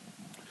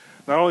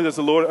 Not only does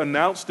the Lord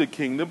announce the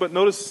kingdom, but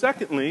notice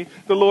secondly,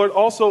 the Lord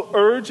also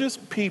urges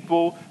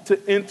people to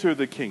enter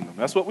the kingdom.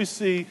 That's what we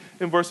see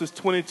in verses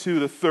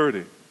 22 to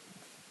 30.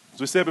 As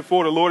we said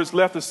before, the Lord has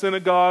left the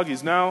synagogue.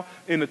 He's now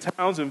in the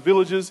towns and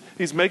villages.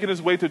 He's making his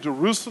way to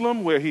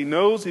Jerusalem, where he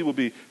knows he will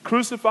be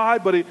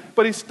crucified.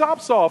 But he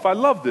stops off. I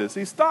love this.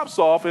 He stops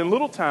off in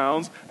little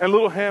towns and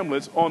little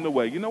hamlets on the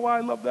way. You know why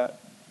I love that?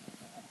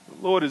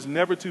 The Lord is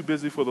never too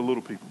busy for the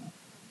little people.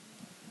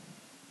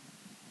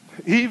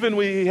 Even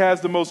when he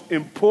has the most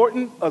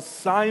important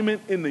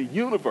assignment in the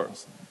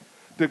universe,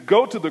 to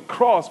go to the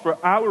cross for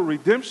our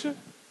redemption,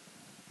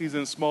 he's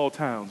in small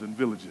towns and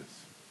villages,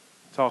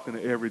 talking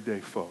to everyday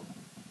folk.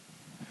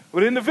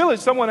 But in the village,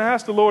 someone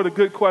asked the Lord a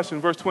good question,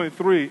 verse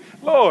 23.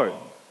 Lord,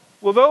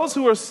 will those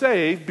who are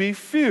saved be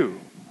few?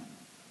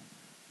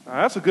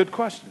 Now, that's a good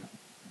question.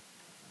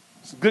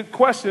 It's a good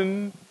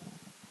question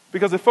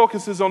because it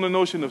focuses on the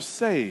notion of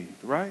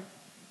saved, right?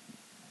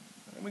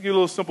 Let me give you a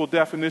little simple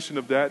definition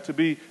of that. To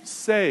be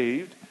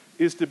saved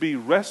is to be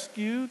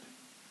rescued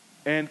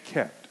and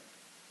kept.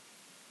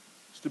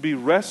 It's to be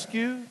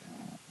rescued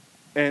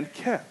and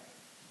kept.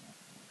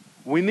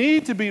 We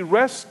need to be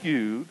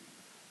rescued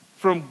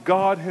from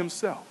God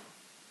himself.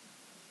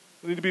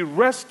 We need to be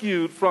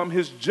rescued from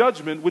his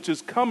judgment, which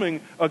is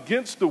coming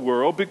against the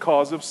world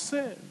because of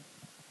sin.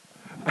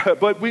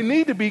 But we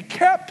need to be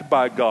kept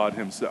by God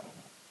himself.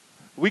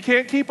 We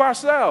can't keep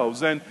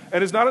ourselves, and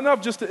it's not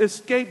enough just to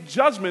escape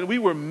judgment. We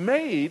were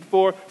made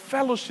for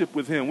fellowship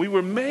with him. We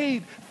were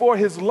made for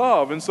his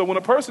love. And so when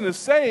a person is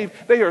saved,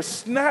 they are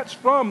snatched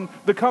from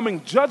the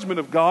coming judgment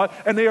of God,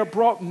 and they are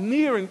brought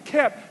near and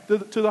kept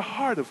to the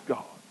heart of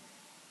God.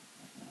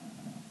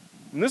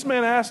 And this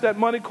man asked that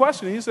money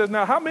question. He says,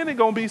 now, how many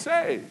going to be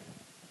saved?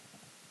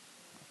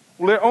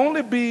 Will there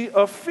only be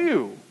a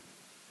few?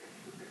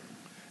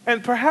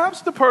 And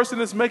perhaps the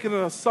person is making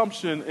an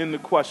assumption in the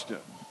question.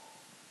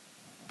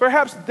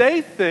 Perhaps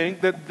they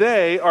think that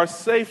they are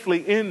safely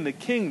in the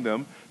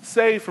kingdom,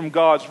 saved from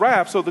God's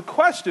wrath. So the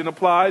question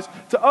applies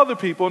to other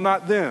people,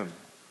 not them.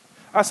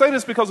 I say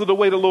this because of the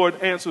way the Lord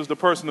answers the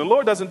person. The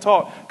Lord doesn't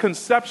talk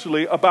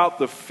conceptually about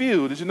the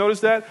few. Did you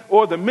notice that?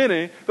 Or the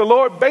many. The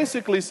Lord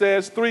basically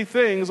says three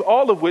things,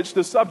 all of which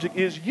the subject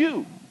is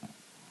you.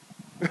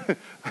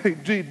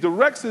 He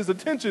directs his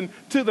attention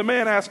to the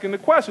man asking the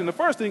question. The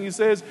first thing he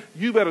says,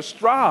 you better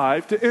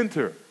strive to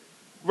enter.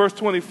 Verse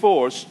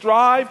 24,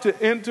 strive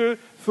to enter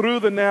through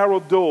the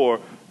narrow door.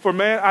 For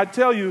man, I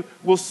tell you,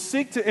 will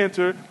seek to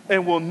enter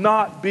and will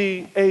not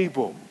be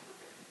able.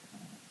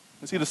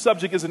 You see, the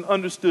subject isn't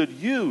understood.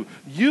 You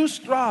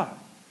strive.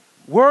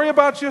 Worry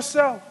about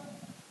yourself.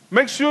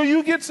 Make sure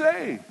you get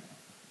saved.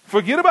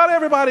 Forget about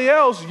everybody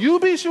else. You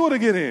be sure to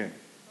get in.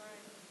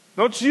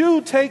 Don't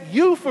you take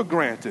you for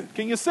granted.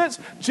 Can you sense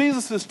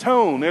Jesus'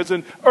 tone? There's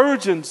an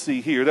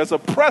urgency here. There's a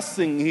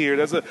pressing here.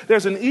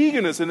 There's an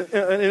eagerness, an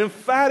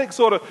emphatic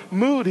sort of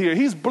mood here.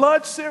 He's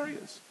blood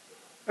serious.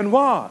 And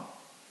why?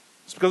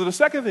 It's because of the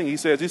second thing he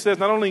says. He says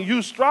not only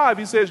you strive,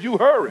 he says you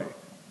hurry.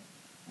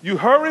 You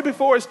hurry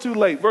before it's too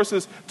late.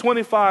 Verses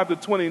 25 to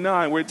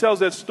 29, where he tells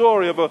that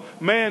story of a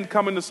man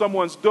coming to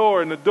someone's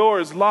door, and the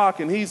door is locked,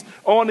 and he's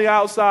on the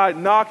outside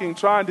knocking,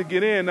 trying to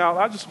get in. Now,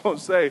 I just want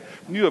to say,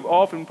 you have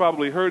often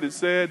probably heard it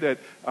said that,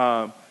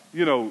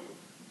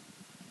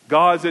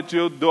 God's at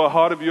your door,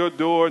 heart of your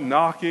door,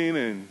 knocking,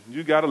 and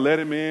you got to let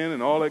him in,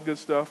 and all that good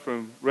stuff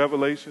from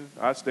Revelation.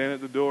 I stand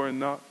at the door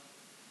and knock.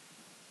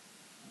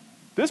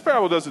 This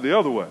parable does it the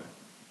other way.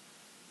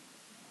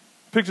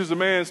 Pictures a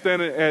man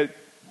standing at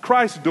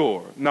Christ's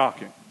door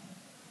knocking.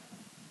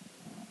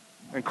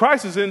 And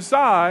Christ is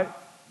inside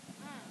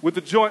with the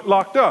joint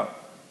locked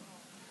up.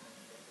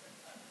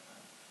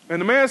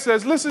 And the man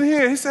says, listen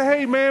here. He said,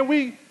 hey, man,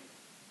 we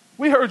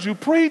heard you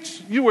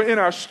preach. You were in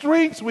our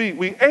streets.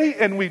 We ate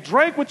and we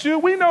drank with you.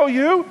 We know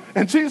you.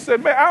 And Jesus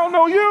said, man, I don't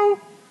know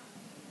you.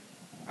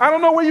 I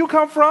don't know where you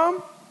come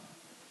from.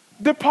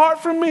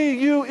 Depart from me,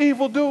 you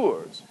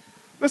evildoers.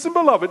 Listen,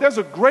 beloved, there's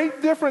a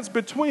great difference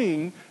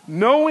between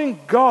knowing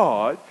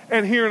God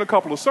and hearing a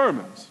couple of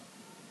sermons.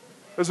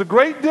 There's a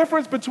great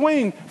difference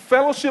between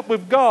fellowship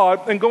with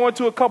God and going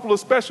to a couple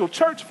of special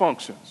church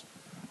functions.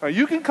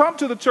 You can come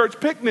to the church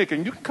picnic,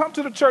 and you can come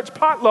to the church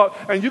potluck,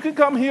 and you can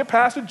come hear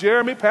Pastor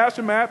Jeremy,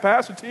 Pastor Matt,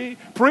 Pastor T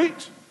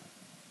preach.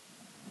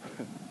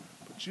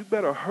 But you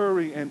better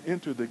hurry and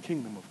enter the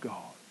kingdom of God.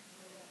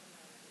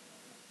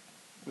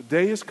 The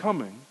day is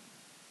coming,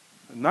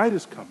 the night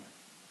is coming,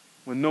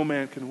 when no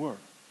man can work.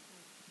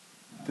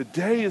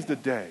 Today is the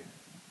day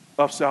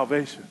of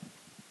salvation.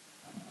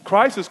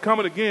 Christ is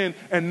coming again,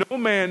 and no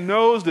man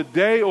knows the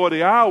day or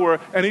the hour.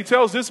 And he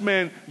tells this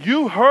man,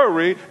 you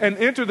hurry and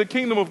enter the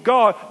kingdom of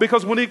God,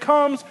 because when he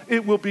comes,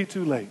 it will be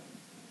too late.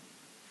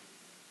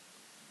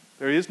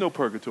 There is no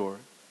purgatory.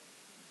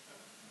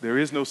 There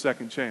is no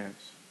second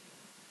chance.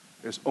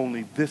 There's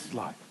only this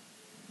life,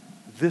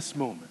 this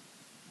moment,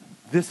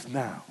 this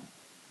now.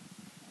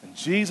 And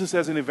Jesus,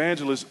 as an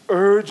evangelist,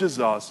 urges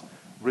us,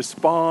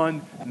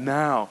 respond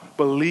now.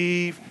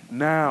 Believe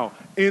now.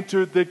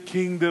 Enter the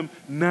kingdom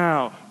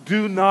now.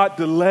 Do not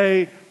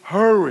delay.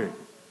 Hurry.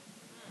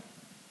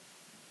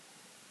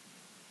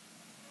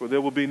 For there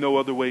will be no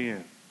other way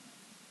in.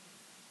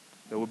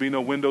 There will be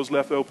no windows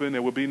left open.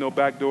 There will be no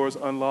back doors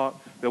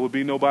unlocked. There will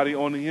be nobody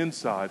on the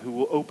inside who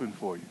will open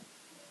for you.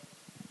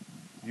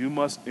 You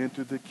must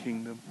enter the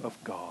kingdom of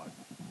God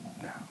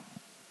now.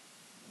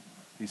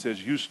 He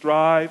says, you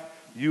strive,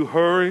 you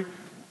hurry.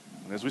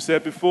 And as we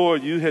said before,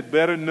 you had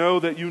better know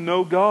that you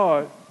know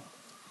God.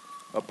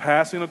 A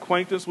passing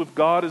acquaintance with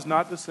God is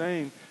not the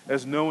same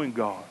as knowing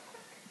God.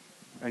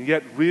 And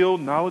yet real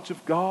knowledge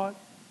of God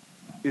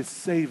is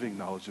saving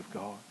knowledge of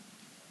God.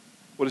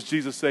 What does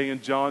Jesus say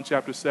in John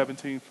chapter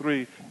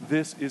 17:3?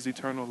 This is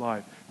eternal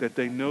life, that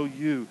they know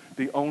you,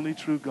 the only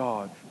true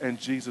God, and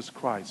Jesus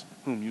Christ,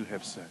 whom you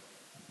have sent.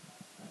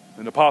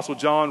 And the Apostle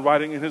John,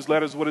 writing in his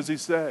letters, what does he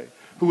say?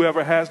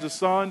 Whoever has the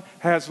Son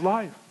has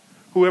life.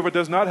 Whoever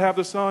does not have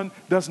the Son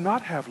does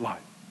not have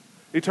life.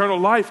 Eternal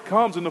life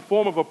comes in the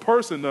form of a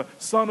person, the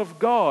Son of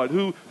God,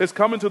 who has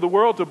come into the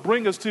world to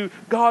bring us to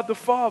God the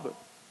Father.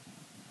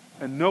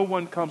 And no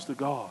one comes to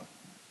God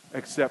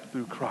except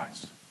through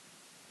Christ,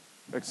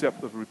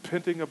 except of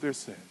repenting of their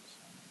sins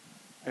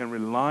and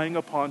relying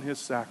upon his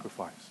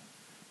sacrifice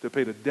to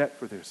pay the debt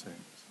for their sins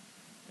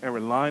and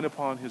relying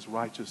upon his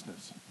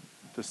righteousness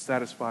to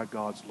satisfy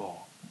God's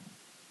law.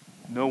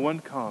 No one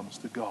comes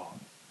to God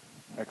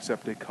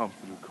except they come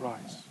through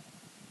Christ.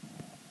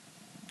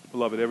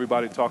 Beloved,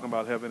 everybody talking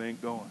about heaven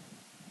ain't going.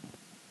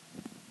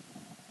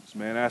 This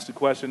man asked the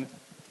question,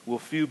 will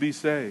few be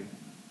saved?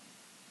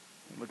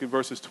 Look at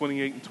verses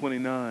 28 and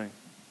 29.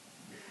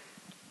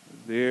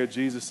 There,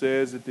 Jesus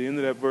says at the end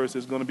of that verse,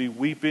 there's going to be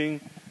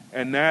weeping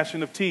and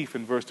gnashing of teeth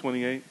in verse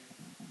 28.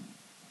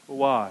 Well,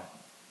 why?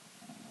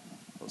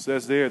 Well, it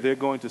says there, they're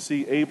going to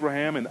see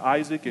Abraham and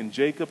Isaac and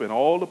Jacob and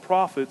all the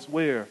prophets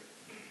where?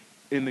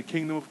 In the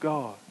kingdom of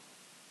God.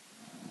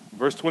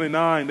 Verse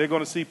 29, they're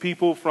going to see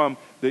people from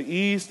the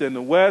east and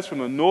the west, from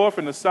the north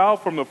and the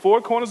south, from the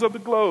four corners of the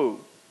globe,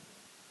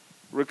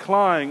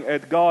 reclining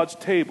at God's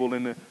table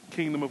in the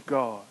kingdom of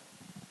God.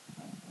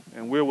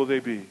 And where will they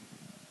be?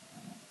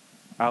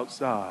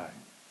 Outside,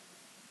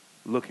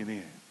 looking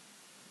in,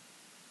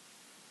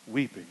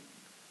 weeping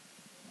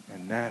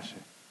and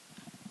gnashing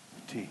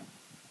of teeth.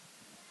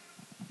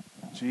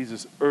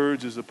 Jesus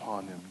urges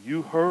upon them,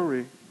 you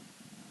hurry,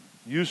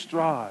 you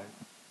strive,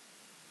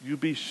 you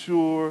be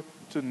sure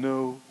to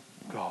know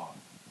God.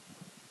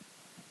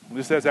 And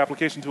this has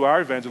application to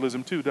our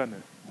evangelism too, doesn't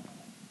it?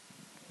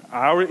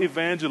 Our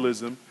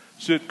evangelism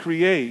should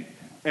create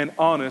an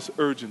honest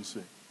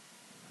urgency.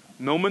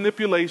 No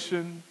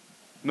manipulation,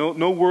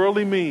 no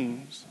worldly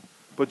means,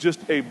 but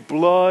just a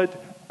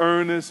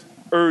blood-earnest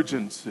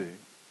urgency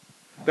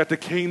that the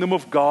kingdom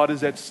of God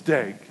is at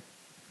stake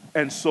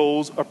and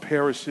souls are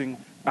perishing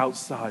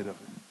outside of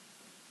it.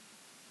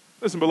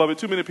 Listen, beloved,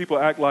 too many people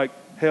act like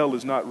hell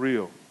is not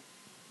real.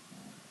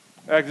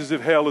 Act as if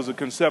hell is a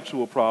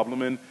conceptual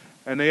problem,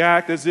 and they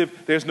act as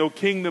if there's no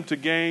kingdom to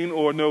gain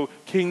or no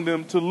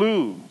kingdom to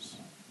lose.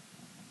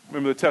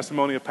 Remember the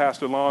testimony of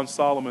Pastor Lon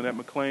Solomon at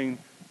McLean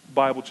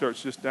Bible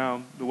Church just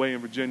down the way in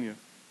Virginia.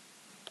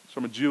 He's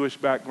from a Jewish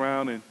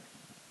background, and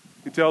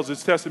he tells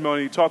his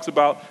testimony. He talks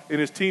about in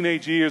his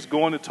teenage years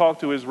going to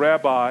talk to his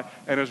rabbi,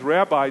 and his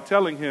rabbi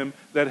telling him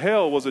that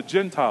hell was a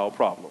Gentile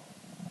problem.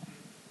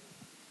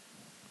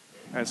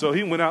 And so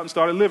he went out and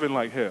started living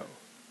like hell.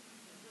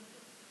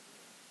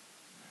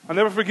 I'll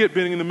never forget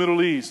being in the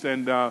Middle East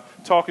and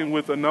talking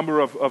with a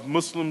number of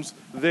Muslims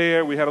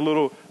there. We had a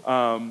little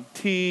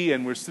tea,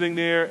 and we're sitting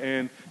there,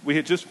 and we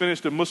had just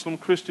finished a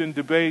Muslim-Christian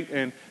debate,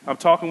 and I'm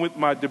talking with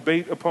my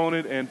debate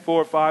opponent and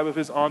 4 or 5 of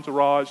his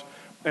entourage,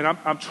 and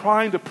I'm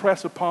trying to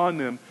press upon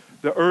them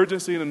the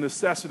urgency and the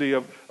necessity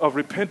of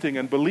repenting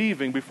and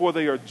believing before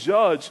they are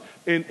judged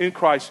in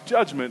Christ's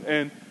judgment.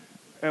 And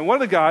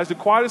one of the guys, the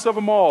quietest of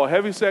them all, a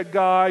heavyset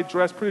guy,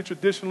 dressed pretty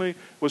traditionally,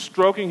 was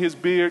stroking his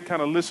beard,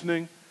 kind of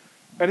listening.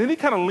 And then he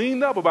kind of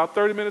leaned up about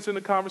 30 minutes in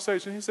the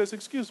conversation. He says,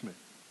 excuse me,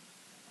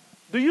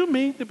 do you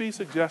mean to be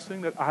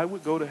suggesting that I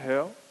would go to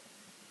hell?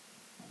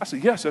 I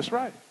said, yes, that's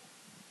right.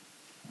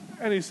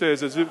 And he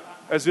says,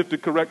 as if to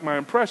correct my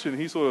impression,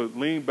 he sort of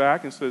leaned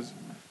back and says,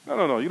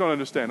 no, you don't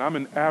understand. I'm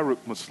an Arab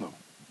Muslim.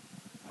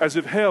 As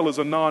if hell is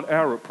a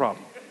non-Arab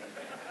problem.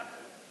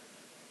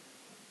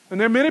 And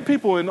there are many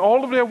people in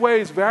all of their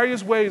ways,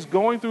 various ways,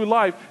 going through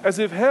life as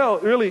if hell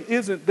really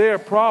isn't their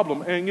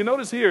problem. And you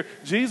notice here,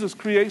 Jesus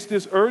creates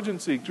this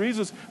urgency.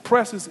 Jesus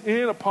presses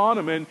in upon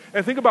them.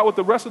 And think about what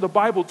the rest of the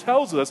Bible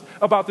tells us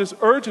about this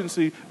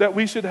urgency that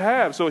we should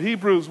have. So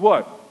Hebrews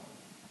what?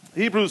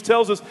 Hebrews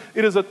tells us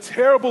it is a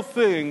terrible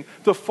thing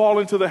to fall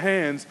into the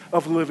hands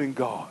of living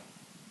God.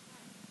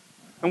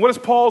 And what does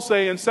Paul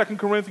say in 2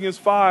 Corinthians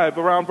 5,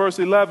 around verse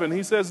 11?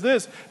 He says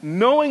this,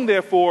 knowing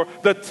therefore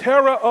the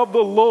terror of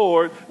the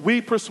Lord, we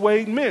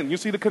persuade men. You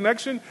see the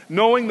connection?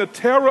 Knowing the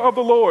terror of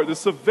the Lord, the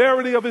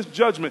severity of his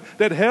judgment,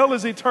 that hell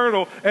is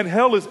eternal and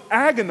hell is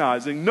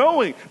agonizing,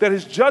 knowing that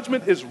his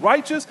judgment is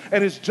righteous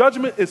and his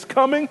judgment is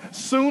coming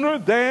sooner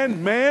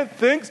than man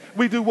thinks,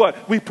 we do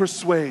what? We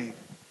persuade.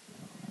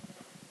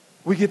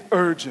 We get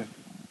urgent.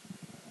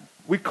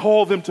 We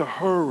call them to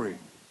hurry.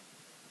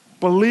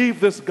 Believe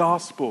this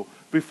gospel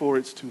before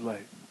it's too late.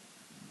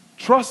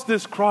 Trust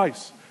this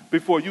Christ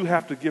before you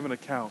have to give an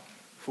account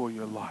for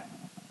your life.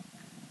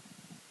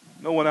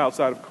 No one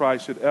outside of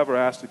Christ should ever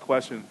ask the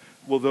question,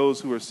 will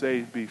those who are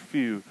saved be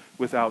few,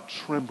 without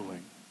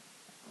trembling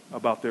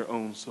about their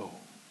own soul?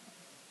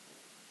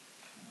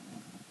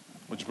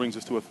 Which brings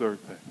us to a third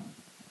thing.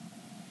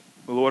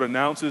 The Lord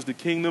announces the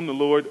kingdom. The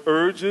Lord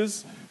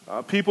urges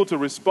people to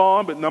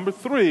respond. But number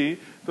 3,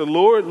 the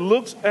Lord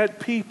looks at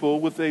people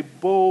with a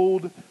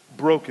bold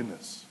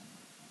brokenness.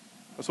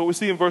 That's what we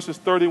see in verses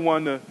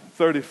 31 to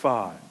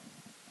 35.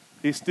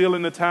 He's still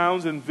in the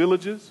towns and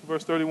villages,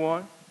 verse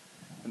 31.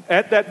 And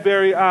at that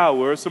very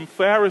hour, some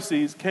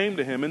Pharisees came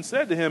to him and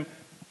said to him,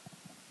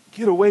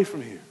 Get away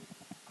from here.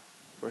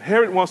 For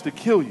Herod wants to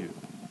kill you.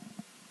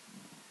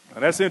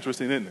 Now that's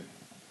interesting, isn't it?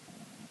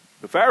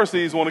 The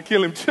Pharisees want to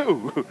kill him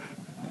too.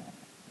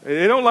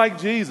 They don't like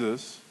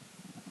Jesus.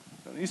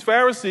 These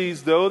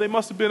Pharisees, though, they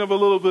must have been of a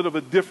little bit of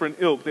a different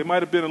ilk. They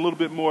might have been a little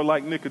bit more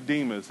like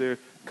Nicodemus. They're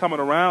coming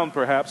around,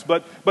 perhaps.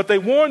 But they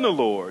warn the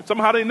Lord.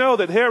 Somehow they know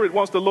that Herod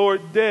wants the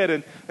Lord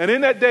dead. And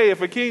in that day,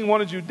 if a king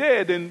wanted you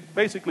dead, then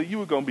basically you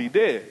were going to be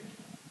dead.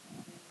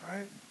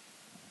 Right?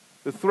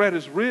 The threat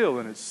is real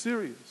and it's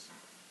serious.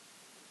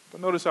 But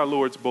notice our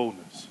Lord's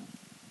boldness.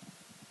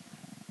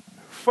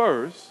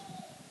 First,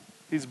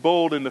 he's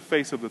bold in the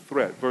face of the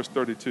threat. Verse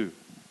 32.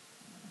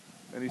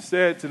 And he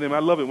said to them, I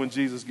love it when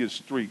Jesus gets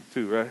streaked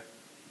too, right?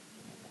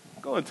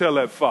 Go and tell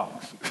that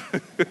fox.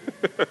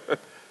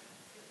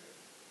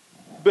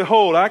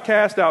 Behold, I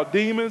cast out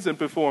demons and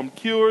perform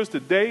cures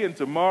today and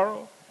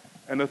tomorrow.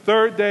 And the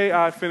third day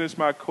I finish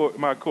my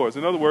course.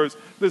 In other words,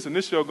 listen,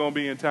 this show going to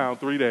be in town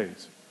 3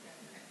 days.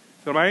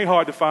 So it ain't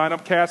hard to find. I'm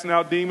casting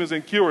out demons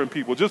and curing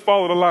people. Just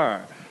follow the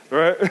line,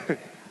 right?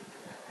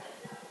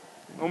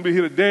 I'm going to be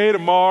here today,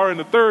 tomorrow, and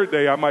the third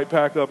day I might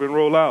pack up and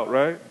roll out,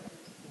 right?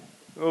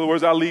 In other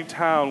words, I'll leave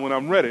town when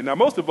I'm ready. Now,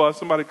 most of us,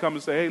 somebody come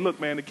and say, hey, look,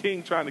 man, the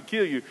king trying to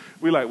kill you.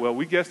 We're like, well,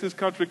 we guess this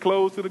country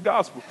closed to the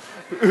gospel.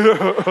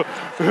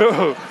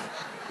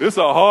 It's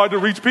a hard to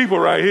reach people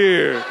right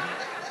here.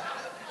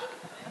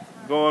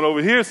 Going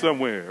over here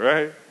somewhere,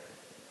 right?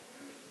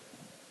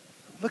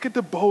 Look at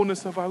the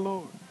boldness of our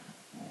Lord.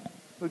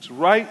 Looks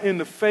right in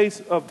the face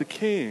of the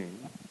king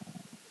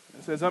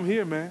and says, I'm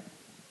here, man.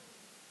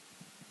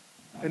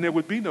 And there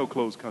would be no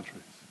closed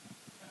countries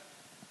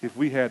if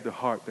we had the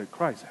heart that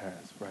Christ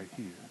has right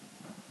here.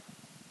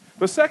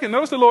 But second,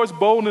 notice the Lord's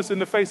boldness in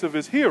the face of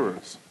his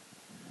hearers.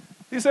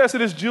 He says to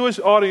this Jewish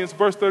audience,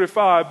 verse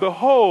 35,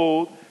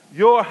 behold,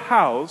 your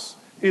house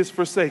is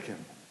forsaken.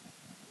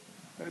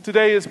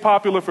 Today it's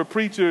popular for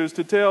preachers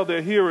to tell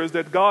their hearers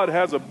that God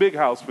has a big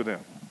house for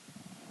them.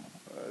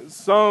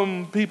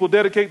 Some people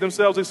dedicate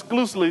themselves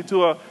exclusively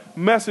to a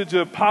message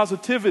of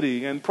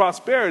positivity and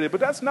prosperity, but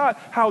that's not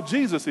how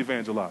Jesus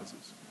evangelizes.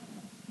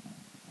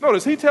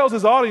 Notice, he tells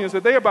his audience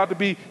that they're about to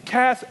be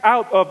cast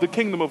out of the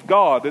kingdom of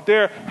God, that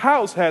their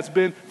house has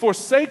been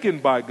forsaken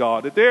by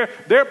God, that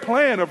their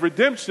plan of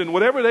redemption,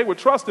 whatever they were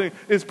trusting,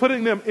 is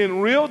putting them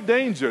in real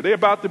danger. They're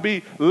about to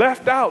be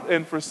left out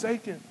and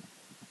forsaken.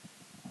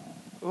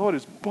 The Lord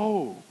is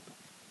bold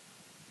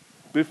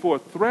before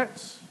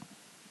threats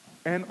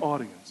and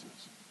audiences,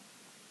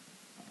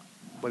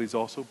 but he's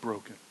also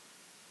broken.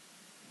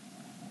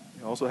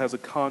 He also has a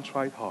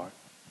contrite heart.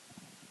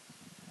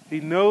 He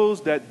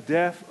knows that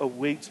death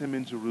awaits him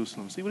in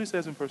Jerusalem. See what he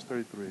says in verse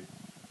 33.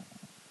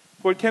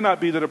 For it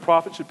cannot be that a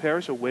prophet should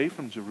perish away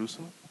from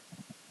Jerusalem.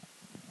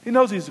 He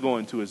knows he's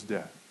going to his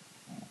death.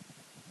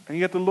 And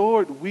yet the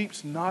Lord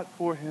weeps not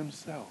for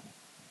himself.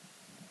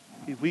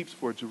 He weeps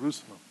for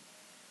Jerusalem.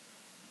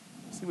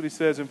 See what he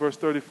says in verse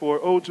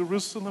 34. Oh,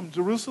 Jerusalem,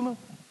 Jerusalem,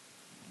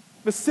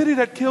 the city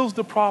that kills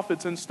the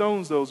prophets and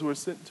stones those who are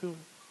sent to it.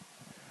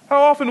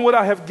 How often would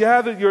I have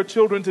gathered your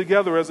children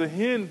together as a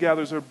hen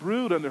gathers her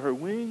brood under her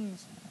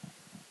wings,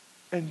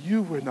 and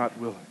you were not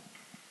willing.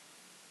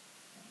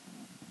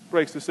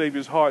 Breaks the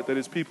Savior's heart that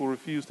his people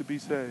refuse to be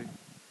saved.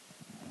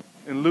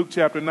 In Luke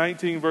chapter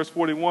 19, verse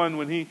 41,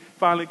 when he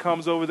finally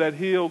comes over that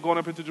hill going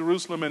up into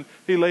Jerusalem and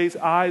he lays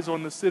eyes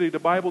on the city, the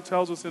Bible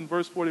tells us in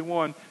verse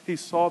 41, he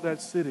saw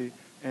that city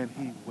and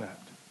he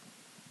wept.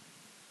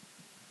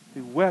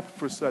 He wept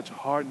for such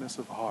hardness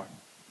of heart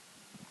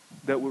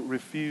that would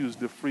refuse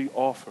the free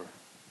offer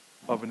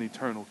of an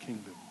eternal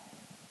kingdom.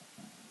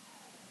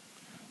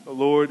 The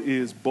Lord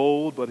is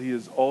bold, but he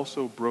is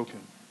also broken.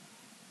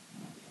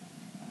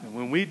 And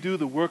when we do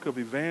the work of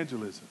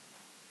evangelism,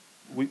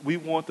 we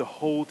want to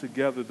hold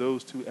together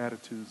those two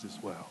attitudes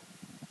as well.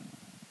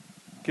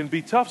 It can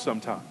be tough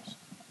sometimes.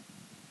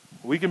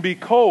 We can be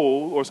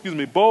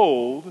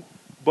bold,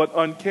 but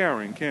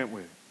uncaring, can't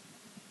we?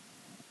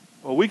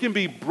 Or we can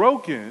be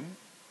broken,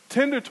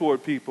 tender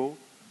toward people,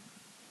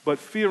 but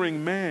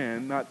fearing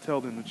man, not tell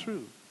them the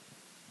truth.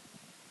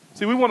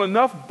 See, we want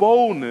enough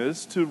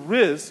boldness to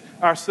risk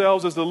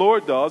ourselves as the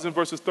Lord does in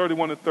verses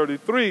 31 and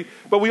 33,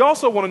 but we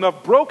also want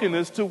enough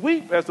brokenness to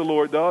weep as the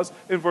Lord does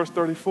in verse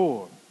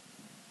 34.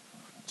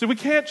 See, we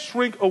can't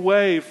shrink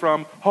away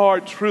from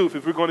hard truth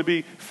if we're going to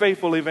be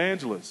faithful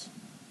evangelists.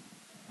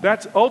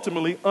 That's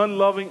ultimately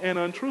unloving and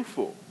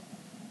untruthful.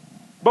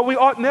 But we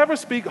ought never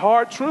speak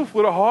hard truth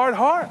with a hard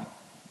heart.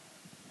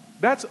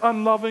 That's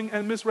unloving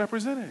and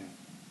misrepresenting.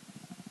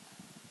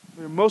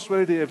 We're most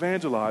ready to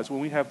evangelize when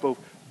we have both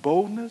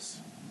boldness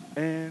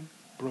and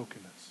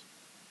brokenness.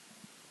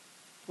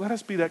 Let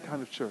us be that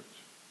kind of church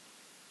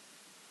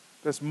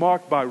that's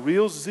marked by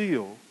real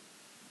zeal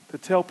to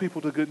tell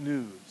people the good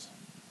news.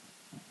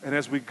 And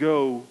as we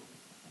go,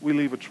 we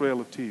leave a trail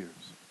of tears,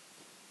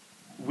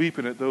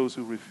 weeping at those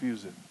who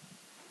refuse it,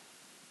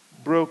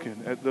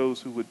 broken at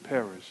those who would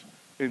perish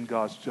in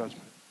God's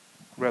judgment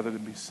rather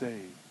than be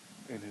saved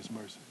in his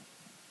mercy.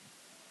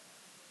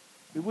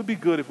 It would be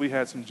good if we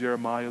had some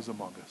Jeremiahs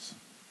among us,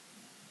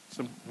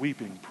 some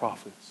weeping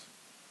prophets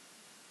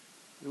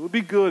It would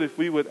be good if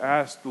we would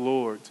ask the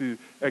Lord to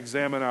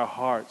examine our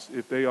hearts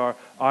if they are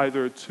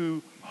either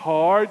too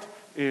hard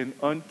and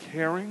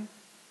uncaring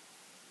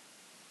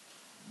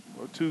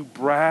or too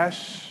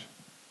brash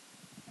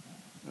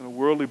in a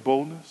worldly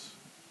boldness.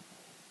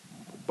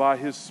 But by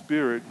his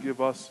Spirit,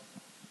 give us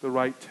the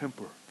right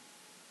temper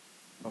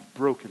of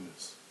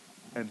brokenness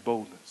and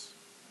boldness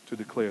to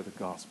declare the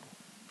gospel.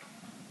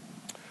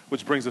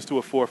 Which brings us to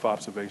a fourth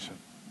observation.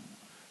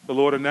 The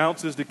Lord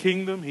announces the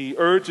kingdom. He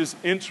urges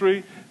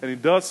entry, and he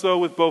does so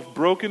with both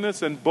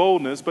brokenness and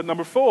boldness. But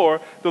number 4,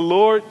 the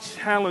Lord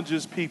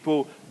challenges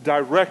people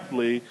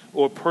directly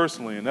or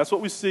personally. And that's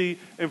what we see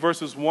in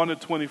verses 1 to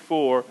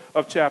 24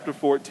 of chapter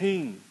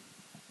 14.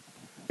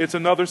 It's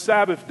another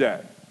Sabbath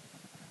day.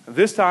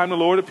 This time the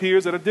Lord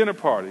appears at a dinner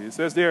party. It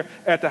says there,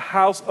 at the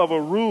house of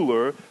a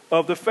ruler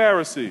of the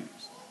Pharisees.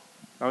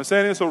 Now, I'm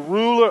saying it's a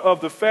ruler of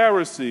the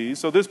Pharisees,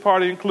 so this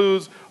party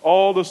includes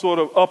all the sort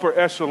of upper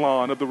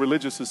echelon of the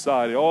religious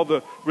society, all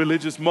the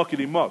religious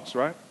muckety-mucks,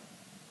 right?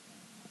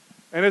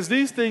 And as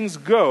these things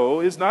go,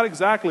 it's not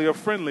exactly a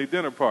friendly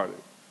dinner party.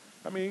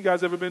 I mean, you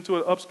guys ever been to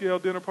an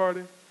upscale dinner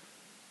party?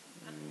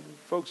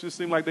 Folks just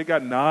seem like they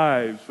got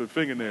knives for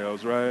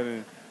fingernails, right?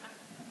 And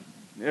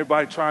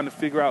everybody trying to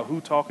figure out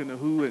who talking to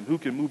who and who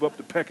can move up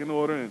the pecking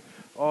order and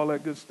all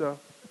that good stuff.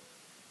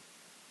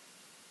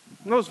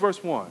 Notice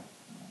verse 1.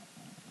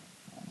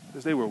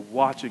 As they were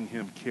watching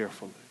him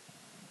carefully.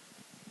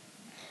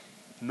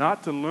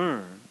 Not to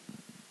learn,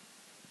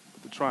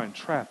 but to try and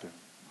trap him.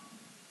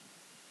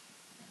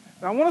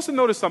 Now, I want us to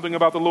notice something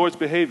about the Lord's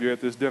behavior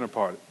at this dinner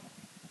party.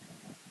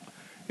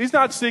 He's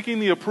not seeking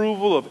the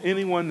approval of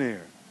anyone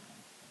there.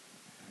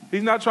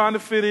 He's not trying to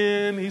fit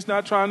in. He's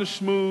not trying to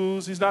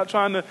schmooze. He's not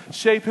trying to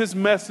shape his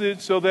message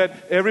so that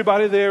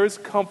everybody there is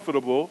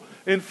comfortable.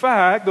 In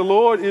fact, the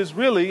Lord is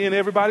really in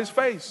everybody's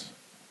face.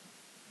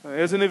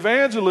 As an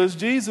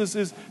evangelist, he's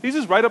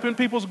just right up in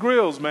people's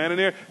grills, man. And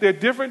there are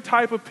different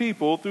type of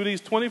people through these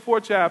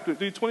 24 chapters,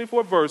 these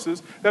 24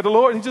 verses that the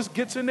Lord, he just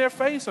gets in their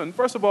face. And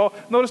first of all,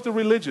 notice the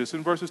religious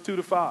in verses 2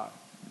 to 5.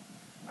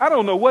 I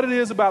don't know what it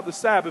is about the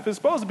Sabbath. It's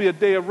supposed to be a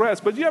day of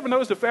rest, but you ever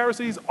notice the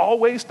Pharisees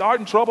always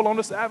starting trouble on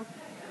the Sabbath?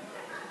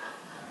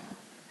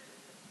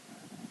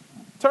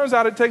 Turns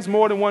out it takes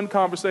more than one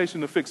conversation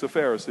to fix a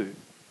Pharisee.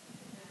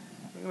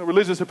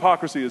 Religious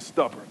hypocrisy is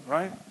stubborn,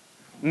 right?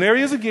 And there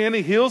he is again.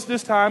 He heals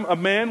this time a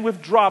man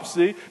with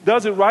dropsy,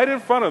 does it right in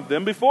front of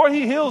them. Before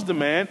he heals the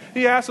man,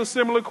 he asks a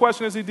similar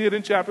question as he did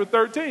in chapter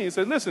 13. He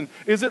said, listen,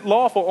 is it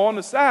lawful on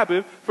the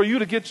Sabbath for you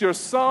to get your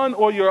son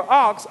or your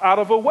ox out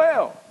of a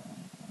well?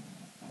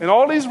 And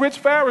all these rich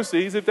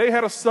Pharisees, if they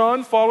had a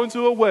son fall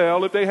into a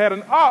well, if they had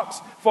an ox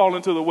fall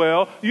into the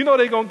well, you know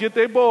they're going to get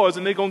their boys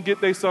and they're going to get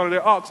their son or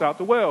their ox out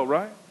the well,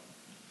 right?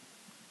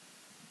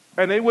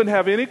 And they wouldn't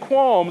have any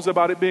qualms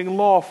about it being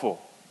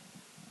lawful.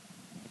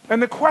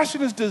 And the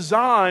question is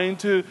designed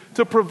to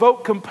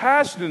provoke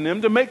compassion in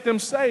them, to make them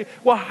say,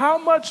 well, how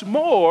much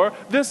more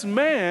this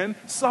man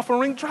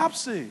suffering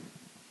dropsy?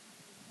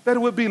 That it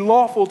would be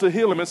lawful to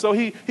heal him. And so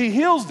he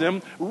heals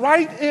them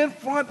right in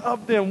front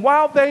of them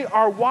while they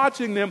are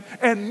watching them,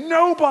 and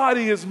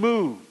nobody is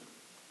moved.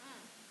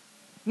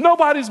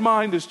 Nobody's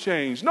mind is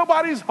changed.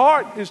 Nobody's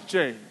heart is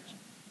changed.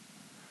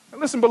 And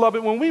listen,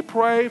 beloved, when we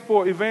pray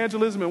for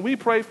evangelism and we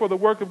pray for the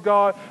work of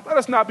God, let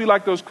us not be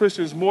like those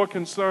Christians more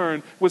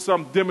concerned with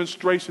some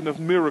demonstration of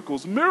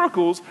miracles.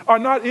 Miracles are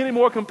not any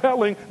more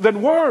compelling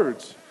than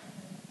words.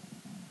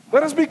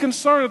 Let us be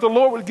concerned that the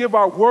Lord would give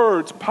our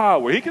words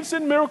power. He can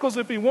send miracles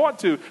if he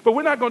wants to, but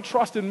we're not going to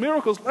trust in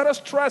miracles. Let us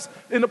trust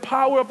in the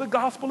power of the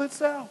gospel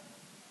itself.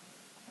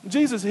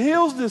 Jesus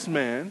heals this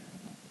man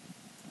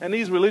and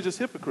these religious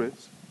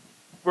hypocrites.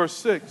 Verse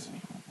 6,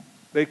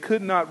 they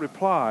could not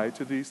reply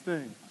to these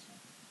things.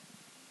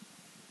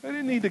 They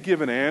didn't need to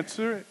give an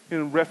answer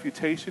in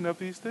refutation of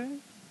these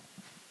things.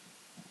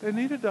 They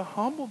needed to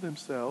humble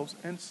themselves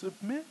and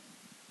submit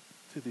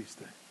to these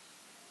things.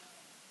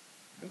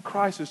 And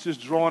Christ is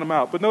just drawing them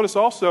out. But notice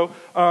also,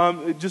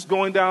 just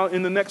going down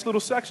in the next little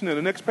section, in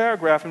the next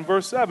paragraph in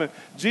verse 7,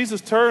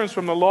 Jesus turns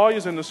from the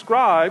lawyers and the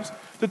scribes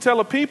to tell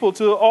a people,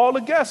 to all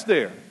the guests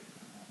there.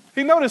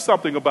 He noticed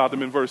something about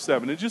them in verse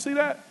 7. Did you see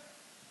that?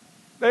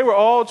 They were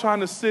all trying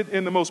to sit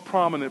in the most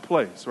prominent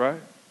place, right?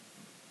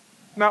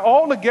 Now,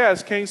 all the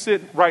guests can't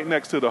sit right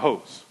next to the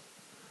host.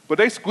 But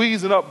they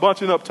squeezing up,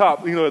 bunching up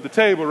top, at the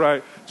table,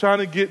 right? Trying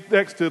to get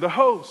next to the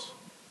host.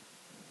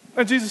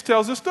 And Jesus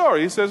tells this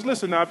story. He says,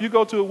 listen, now, if you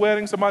go to a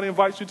wedding, somebody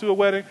invites you to a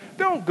wedding,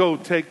 don't go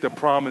take the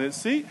prominent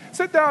seat.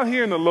 Sit down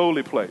here in the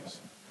lowly place.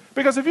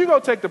 Because if you go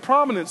take the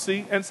prominent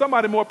seat and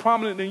somebody more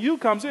prominent than you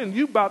comes in,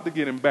 you about to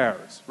get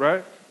embarrassed,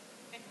 right?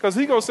 Because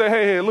he's going to say,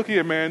 hey, look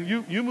here, man.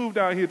 You move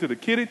down here to the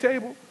kiddie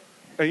table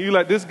and you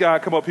let this guy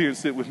come up here and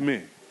sit with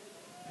me.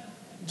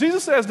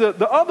 Jesus says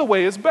the other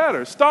way is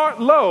better.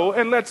 Start low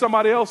and let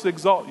somebody else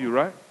exalt you,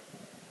 right?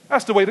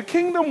 That's the way the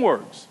kingdom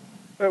works.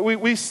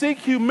 We seek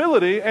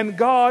humility and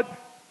God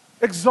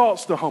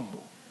exalts the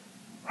humble,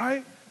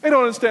 right? They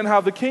don't understand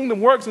how the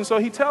kingdom works, and so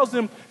he tells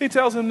them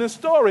this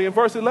story. And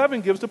verse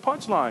 11 gives the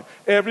punchline.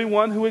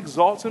 Everyone who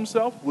exalts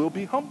himself will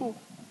be humbled.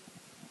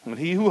 And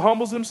he who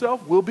humbles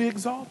himself will be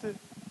exalted.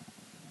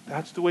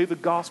 That's the way the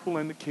gospel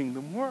and the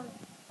kingdom work.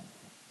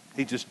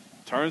 He just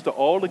turns to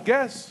all the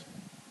guests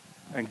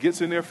and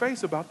gets in their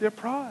face about their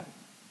pride.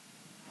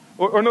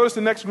 Or notice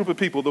the next group of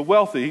people, the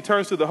wealthy. He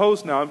turns to the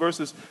host now in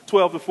verses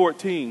 12 to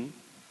 14.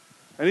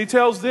 And he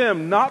tells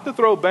them not to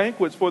throw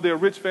banquets for their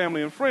rich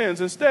family and friends.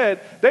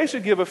 Instead, they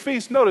should give a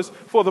feast, notice,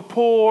 for the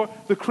poor,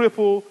 the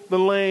crippled, the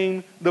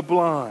lame, the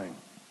blind.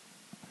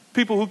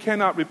 People who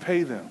cannot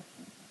repay them.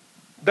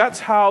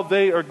 That's how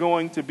they are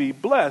going to be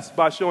blessed,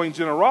 by showing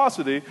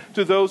generosity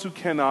to those who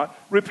cannot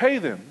repay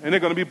them. And they're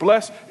going to be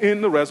blessed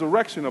in the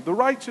resurrection of the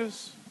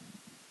righteous.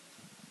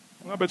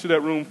 Well, I bet you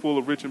that room full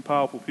of rich and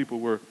powerful people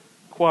were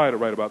quiet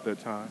right about that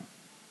time.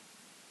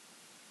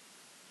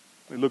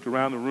 They looked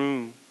around the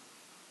room,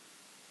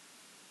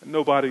 and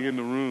nobody in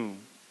the room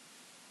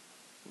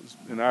was,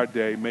 in our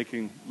day,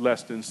 making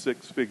less than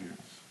six figures.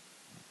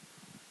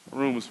 The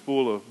room was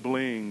full of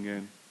bling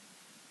and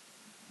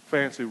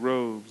fancy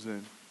robes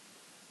and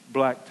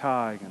black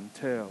tie and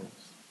tails.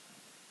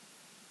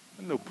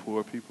 And no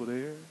poor people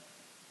there,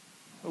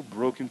 no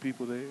broken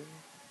people there,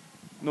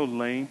 no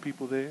lame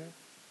people there,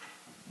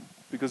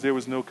 because there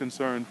was no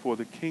concern for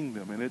the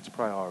kingdom and its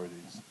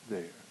priorities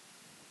there.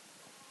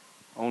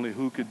 Only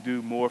who could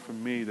do more for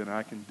me than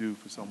I can do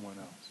for someone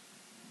else.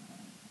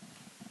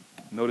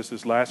 Notice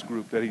this last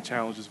group that he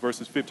challenges,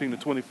 verses 15 to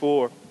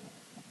 24.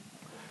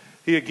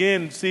 He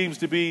again seems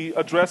to be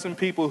addressing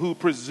people who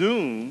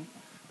presume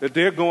that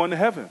they're going to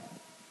heaven.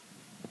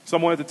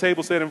 Someone at the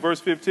table said in verse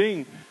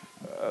 15,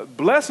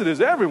 blessed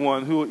is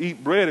everyone who will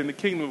eat bread in the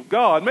kingdom of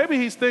God. Maybe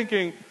he's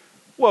thinking,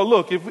 well,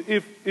 look,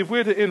 if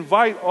we're to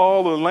invite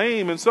all the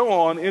lame and so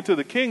on into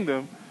the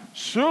kingdom,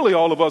 surely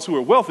all of us who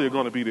are wealthy are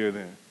going to be there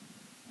then.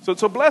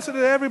 So blessed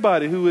is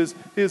everybody who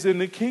is in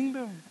the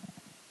kingdom.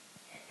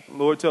 The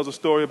Lord tells a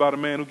story about a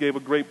man who gave a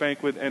great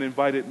banquet and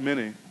invited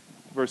many.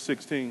 Verse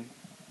 16.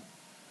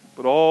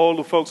 But all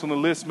the folks on the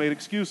list made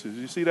excuses.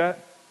 You see that?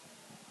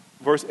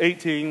 Verse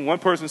 18, one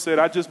person said,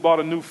 I just bought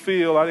a new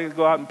field. I need to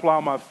go out and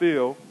plow my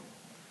field.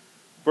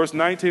 Verse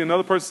 19,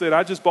 another person said,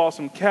 I just bought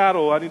some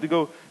cattle. I need to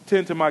go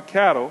tend to my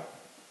cattle.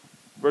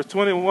 Verse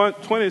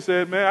 20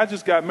 said, man, I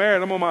just got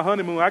married. I'm on my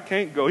honeymoon. I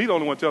can't go. He's the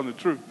only one telling the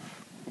truth.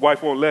 The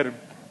wife won't let him.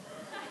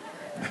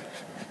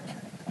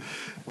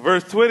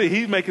 Verse 20,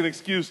 he's making an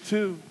excuse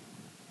too.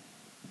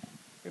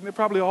 And they're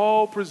probably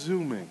all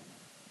presuming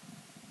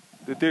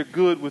that they're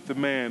good with the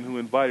man who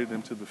invited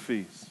them to the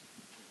feast.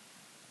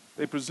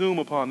 They presume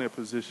upon their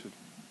position.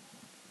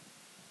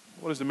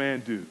 What does the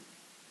man do?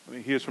 When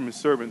he hears from his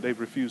servant, they've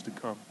refused to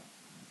come.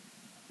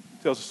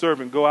 He tells the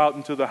servant, go out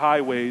into the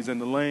highways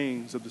and the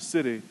lanes of the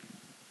city.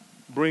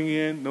 Bring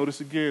in, notice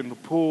again, the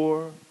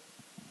poor,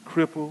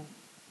 crippled,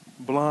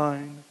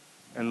 blind,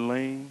 and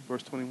lame.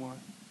 Verse 21.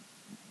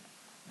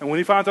 And when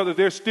he finds out that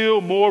there's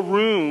still more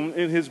room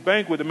in his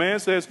banquet, the man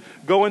says,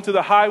 go into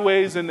the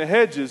highways and the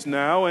hedges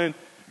now and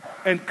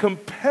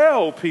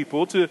compel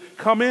people to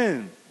come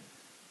in,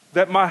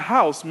 that my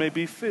house may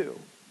be filled.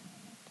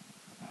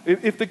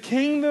 If the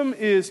kingdom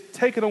is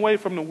taken away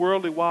from the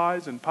worldly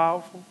wise and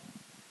powerful,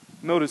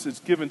 notice it's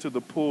given to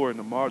the poor and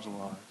the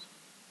marginalized.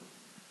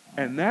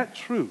 And that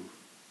truth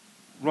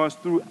runs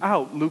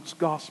throughout Luke's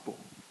gospel.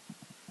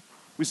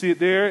 We see it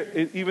there,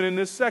 even in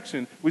this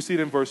section. We see it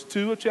in verse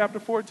 2 of chapter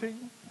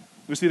 14.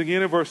 We see it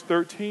again in verse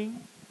 13.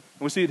 And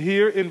we see it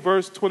here in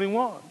verse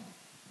 21.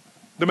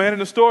 The man in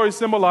the story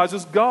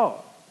symbolizes God.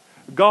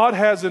 God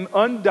has an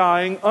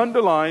undying,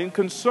 underlying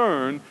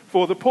concern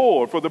for the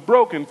poor, for the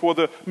broken, for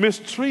the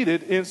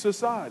mistreated in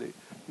society.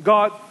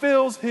 God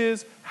fills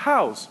his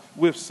house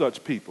with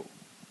such people.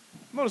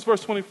 Notice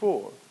verse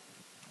 24.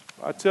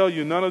 I tell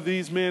you, none of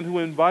these men who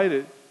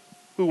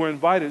were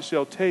invited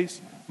shall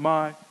taste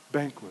my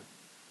banquet.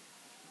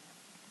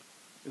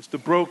 It's the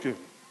broken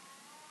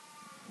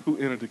who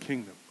enter the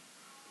kingdom,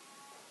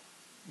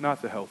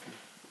 not the healthy.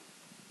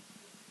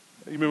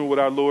 You remember what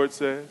our Lord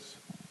says?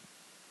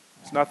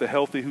 It's not the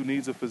healthy who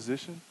needs a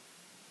physician,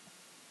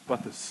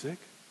 but the sick.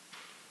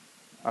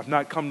 I've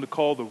not come to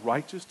call the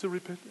righteous to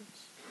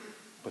repentance,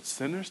 but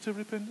sinners to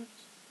repentance.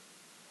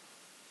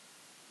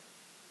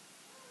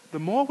 The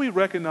more we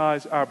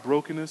recognize our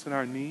brokenness and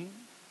our need,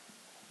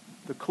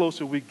 the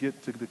closer we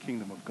get to the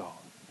kingdom of God.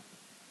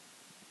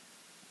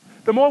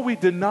 The more we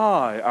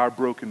deny our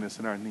brokenness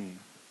and our need,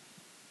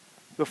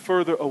 the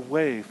further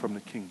away from the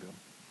kingdom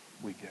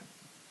we get.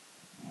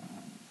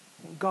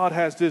 God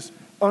has this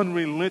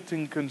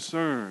unrelenting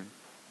concern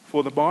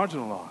for the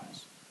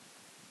marginalized.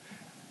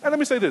 And let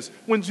me say this.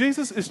 When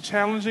Jesus is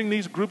challenging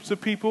these groups of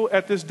people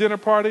at this dinner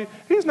party,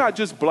 he's not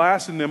just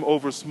blasting them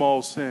over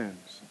small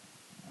sins.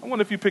 I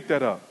wonder if you picked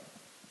that up.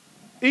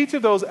 Each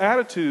of those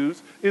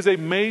attitudes is a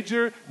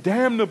major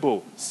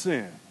damnable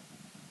sin.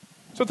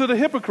 So to the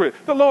hypocrite,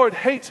 the Lord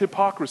hates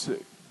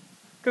hypocrisy.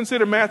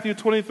 Consider Matthew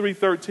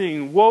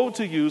 23:13. Woe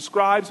to you,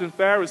 scribes and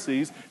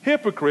Pharisees,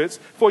 hypocrites,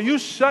 for you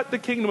shut the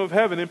kingdom of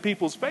heaven in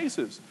people's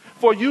faces.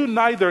 For you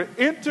neither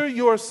enter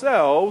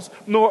yourselves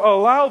nor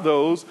allow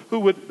those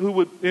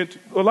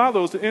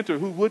to enter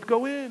who would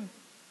go in.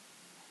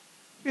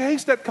 He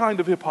hates that kind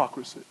of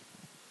hypocrisy.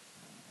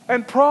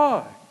 And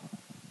pride.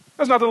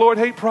 Does not the Lord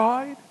hate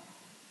pride?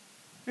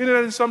 Isn't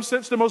it in some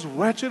sense the most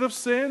wretched of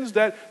sins,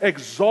 that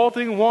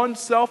exalting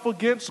oneself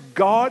against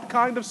God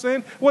kind of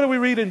sin? What do we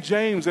read in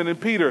James and in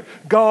Peter?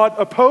 God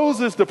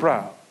opposes the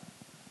proud,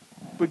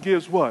 but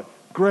gives what?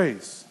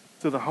 Grace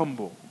to the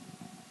humble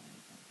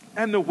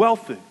and the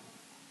wealthy.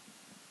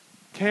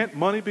 Can't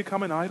money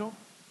become an idol?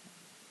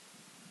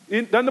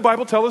 Doesn't the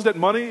Bible tell us that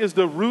money is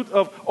the root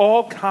of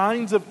all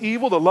kinds of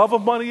evil? The love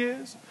of money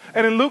is.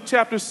 And in Luke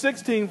chapter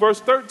 16, verse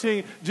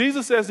 13,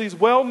 Jesus says these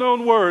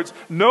well-known words,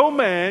 no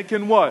man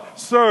can what?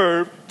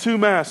 Serve two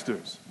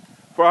masters.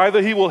 For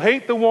either he will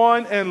hate the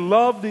one and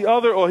love the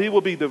other, or he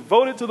will be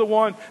devoted to the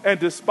one and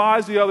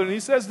despise the other. And he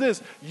says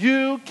this,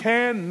 you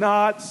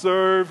cannot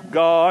serve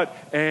God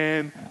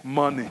and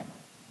money.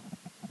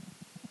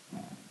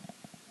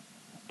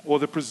 Or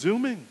the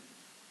presuming.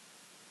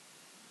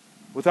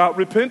 Without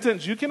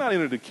repentance, you cannot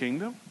enter the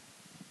kingdom.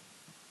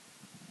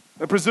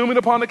 And presuming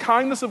upon the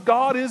kindness of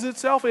God is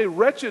itself a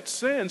wretched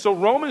sin. So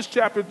Romans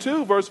chapter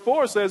 2, verse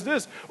 4 says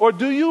this, or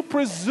do you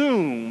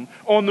presume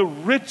on the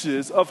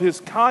riches of his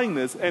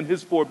kindness and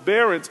his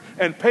forbearance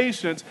and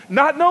patience,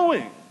 not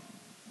knowing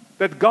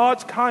that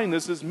God's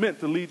kindness is meant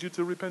to lead you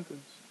to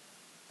repentance?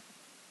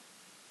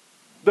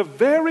 The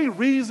very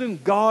reason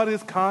God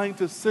is kind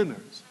to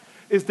sinners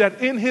is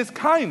that in his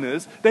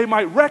kindness, they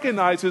might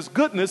recognize his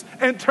goodness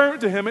and turn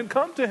to him and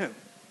come to him.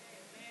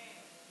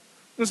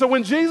 And so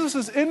when Jesus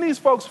is in these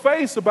folks'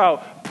 face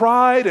about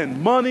pride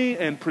and money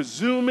and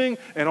presuming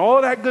and all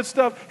of that good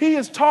stuff, he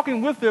is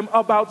talking with them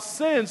about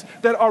sins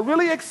that are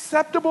really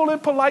acceptable in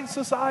polite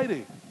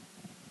society.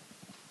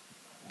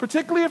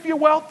 Particularly if you're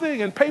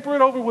wealthy and paper it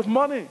over with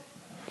money,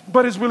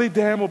 but it's really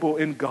damnable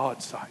in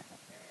God's sight.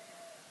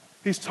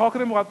 He's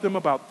talking about them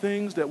about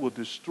things that will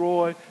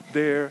destroy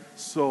their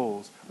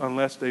souls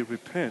unless they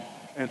repent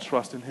and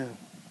trust in him.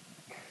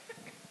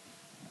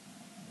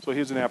 So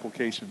here's an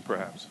application,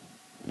 perhaps.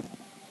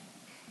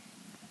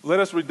 Let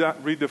us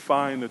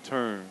redefine the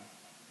term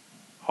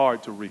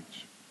hard to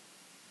reach.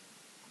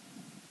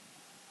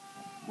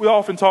 We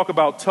often talk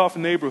about tough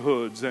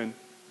neighborhoods and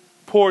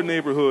poor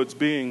neighborhoods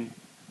being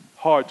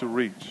hard to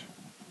reach.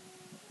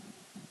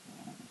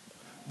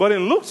 But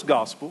in Luke's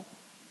gospel,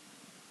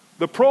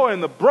 the poor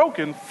and the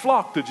broken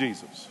flock to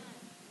Jesus.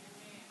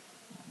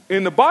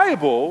 In the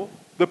Bible,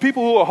 the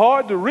people who are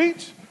hard to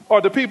reach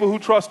are the people who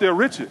trust their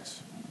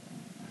riches.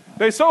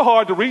 They're so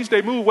hard to reach,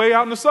 they move way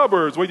out in the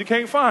suburbs where you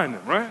can't find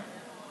them, right?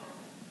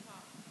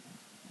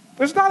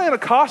 It's not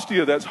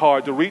Anacostia that's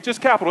hard to reach, it's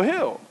Capitol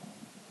Hill.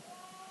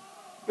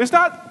 It's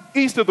not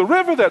east of the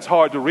river that's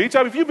hard to reach. I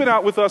mean, if you've been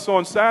out with us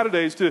on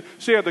Saturdays to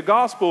share the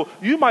gospel,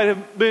 you might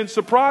have been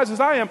surprised as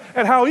I am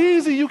at how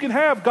easy you can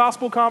have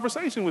gospel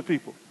conversation with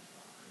people.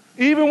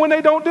 Even when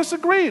they don't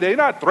disagree. They're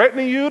not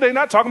threatening you. They're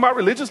not talking about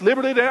religious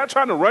liberty. They're not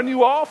trying to run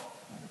you off.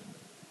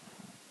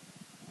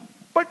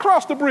 But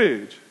cross the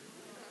bridge.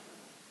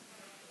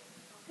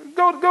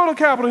 Go to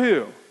Capitol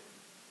Hill.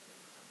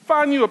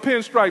 Find you a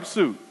pinstripe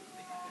suit.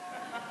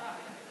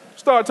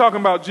 Start talking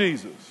about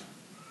Jesus.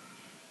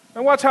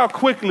 And watch how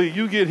quickly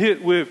you get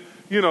hit with,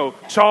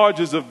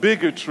 charges of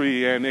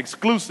bigotry and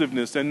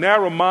exclusiveness and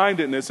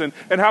narrow-mindedness, and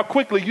how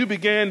quickly you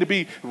began to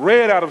be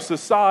read out of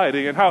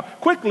society, and how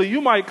quickly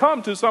you might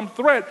come to some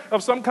threat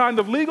of some kind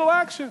of legal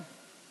action.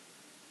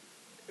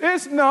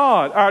 It's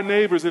not our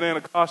neighbors in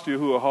Anacostia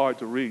who are hard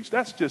to reach.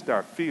 That's just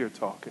our fear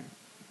talking.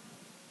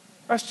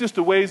 That's just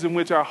the ways in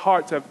which our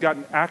hearts have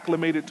gotten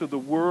acclimated to the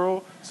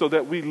world so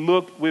that we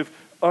look with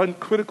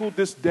uncritical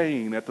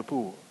disdain at the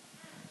poor.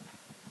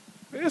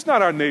 It's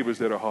not our neighbors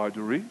that are hard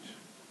to reach.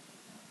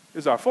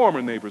 It's our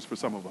former neighbors for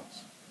some of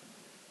us.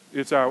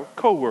 It's our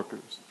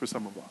co-workers for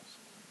some of us.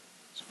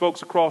 It's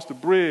folks across the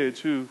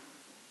bridge who,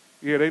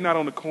 they're not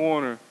on the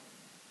corner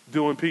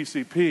doing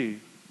PCP.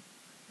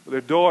 But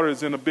their daughter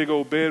is in a big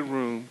old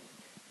bedroom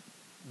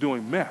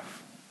doing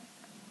meth.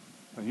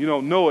 And you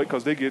don't know it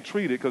because they get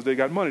treated because they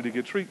got money to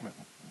get treatment.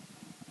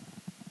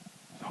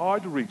 It's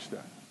hard to reach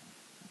that.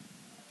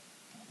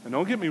 And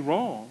don't get me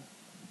wrong,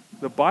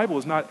 the Bible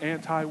is not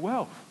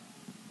anti-wealth.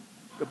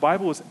 The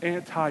Bible is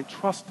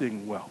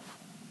anti-trusting wealth.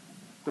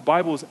 The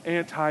Bible is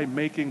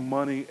anti-making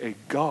money a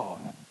god.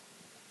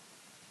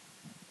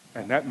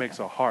 And that makes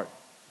a heart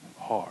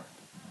hard.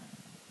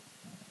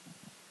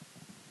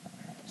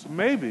 So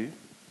maybe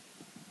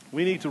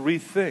we need to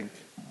rethink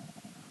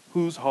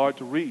who's hard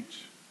to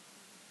reach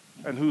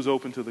and who's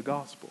open to the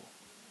gospel.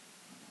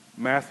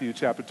 Matthew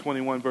chapter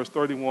 21, verse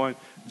 31,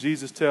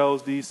 Jesus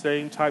tells these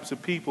same types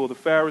of people, the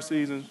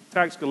Pharisees and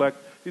tax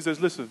collectors, he says,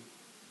 listen,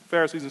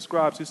 Pharisees and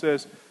scribes, he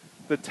says,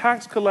 the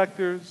tax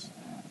collectors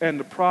and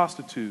the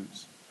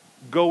prostitutes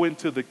go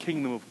into the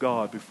kingdom of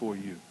God before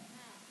you.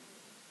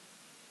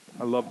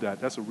 I love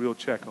that. That's a real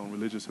check on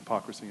religious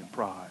hypocrisy and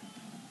pride.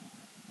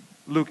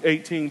 Luke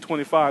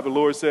 18:25, the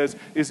Lord says,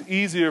 it's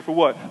easier for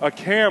what? A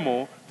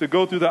camel to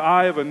go through the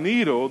eye of a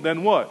needle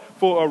than what?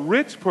 For a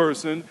rich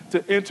person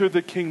to enter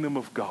the kingdom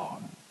of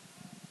God.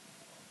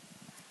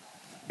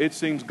 It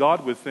seems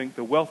God would think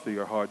the wealthy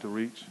are hard to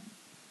reach.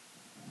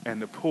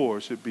 and the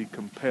poor should be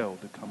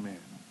compelled to come in,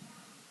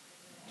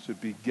 should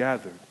be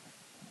gathered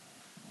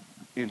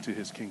into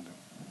his kingdom.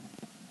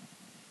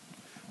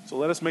 So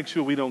let us make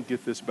sure we don't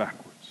get this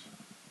backwards.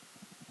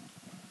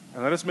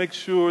 And let us make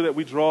sure that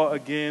we draw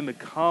again the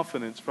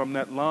confidence from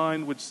that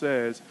line which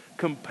says,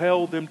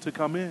 compel them to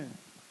come in.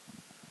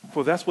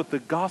 For that's what the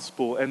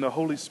gospel and the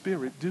Holy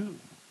Spirit do.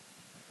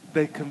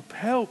 They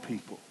compel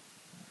people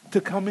to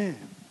come in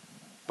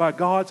by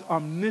God's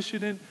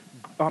omniscient,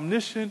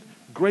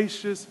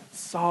 gracious,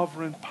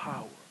 sovereign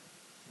power.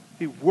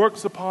 He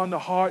works upon the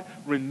heart,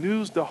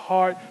 renews the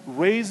heart,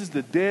 raises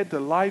the dead to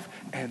life,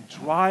 and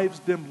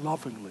drives them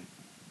lovingly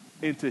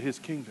into his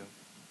kingdom.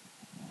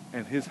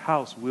 And his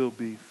house will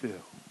be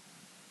filled.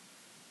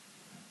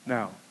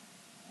 Now,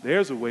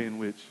 there's a way in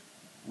which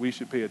we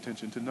should pay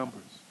attention to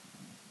numbers.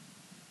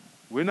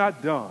 We're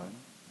not done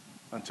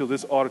until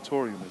this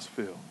auditorium is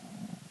filled.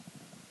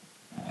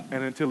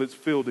 And until it's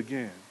filled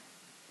again.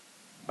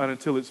 And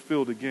until it's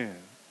filled again.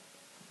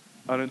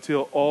 And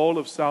until all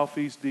of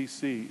Southeast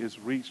D.C. is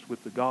reached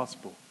with the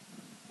gospel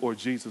or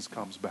Jesus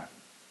comes back.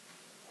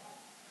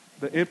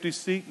 The empty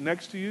seat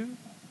next to you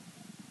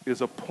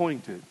is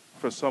appointed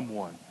for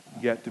someone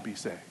yet to be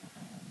saved.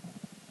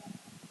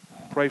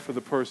 Pray for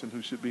the person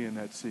who should be in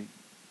that seat.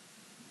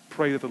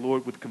 Pray that the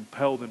Lord would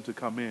compel them to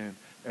come in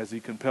as he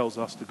compels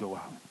us to go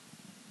out.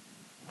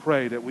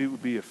 Pray that we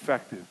would be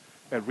effective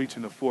at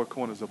reaching the four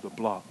corners of the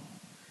block.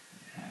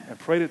 And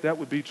pray that that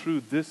would be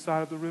true this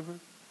side of the river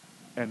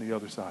and the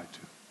other side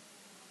too.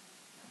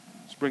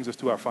 This brings us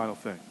to our final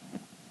thing.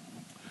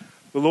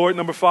 The Lord,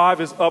 number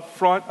 5, is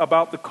upfront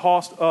about the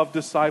cost of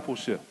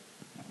discipleship.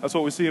 That's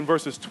what we see in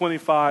verses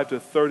 25 to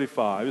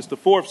 35. It's the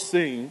fourth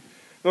scene.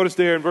 Notice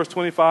there in verse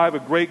 25, a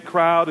great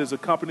crowd is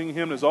accompanying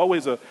him. There's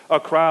always a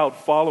crowd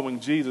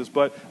following Jesus.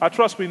 But I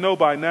trust we know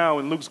by now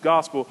in Luke's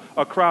gospel,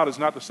 a crowd is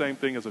not the same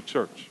thing as a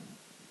church.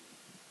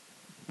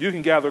 You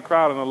can gather a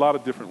crowd in a lot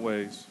of different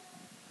ways.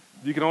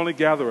 You can only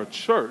gather a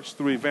church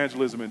through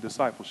evangelism and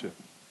discipleship.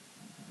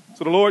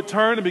 So the Lord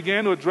turned and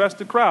began to address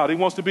the crowd. He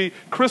wants to be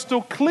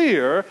crystal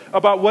clear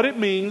about what it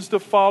means to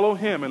follow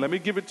him. And let me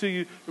give it to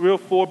you, real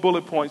 4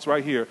 bullet points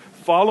right here.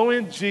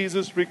 Following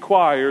Jesus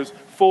requires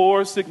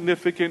 4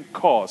 significant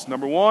costs.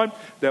 Number 1,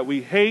 that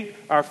we hate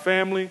our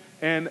family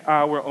and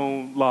our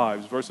own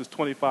lives. Verses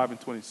 25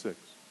 and 26.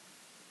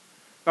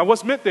 Now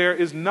what's meant there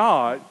is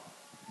not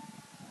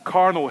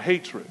carnal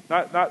hatred.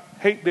 Not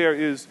hate there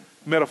is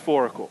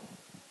metaphorical.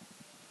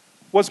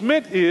 What's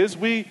meant is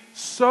we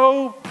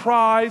so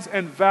prize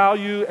and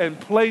value and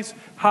place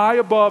high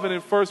above and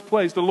in first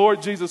place the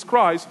Lord Jesus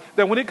Christ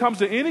that when it comes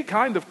to any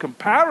kind of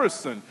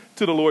comparison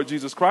to the Lord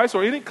Jesus Christ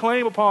or any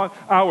claim upon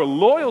our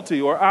loyalty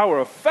or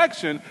our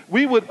affection,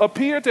 we would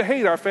appear to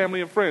hate our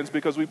family and friends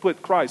because we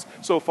put Christ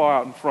so far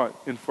out in front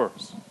in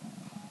first.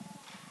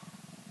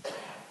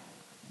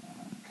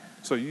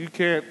 So you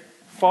can't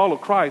follow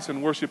Christ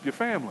and worship your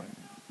family.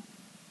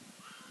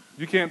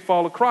 You can't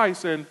follow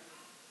Christ and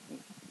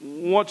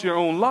want your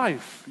own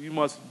life. You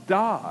must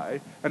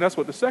die. And that's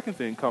what the second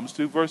thing comes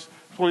to. Verse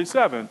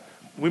 27,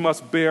 we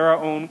must bear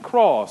our own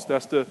cross.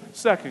 That's the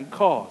second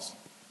cost.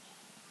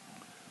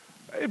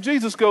 If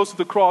Jesus goes to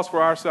the cross for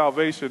our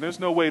salvation, there's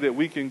no way that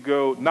we can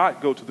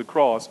not go to the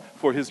cross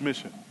for his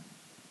mission.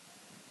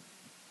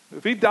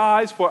 If he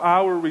dies for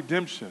our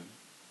redemption,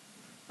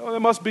 there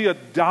must be a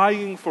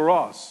dying for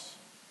us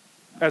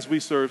as we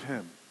serve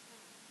him.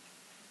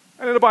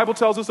 And then the Bible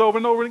tells us over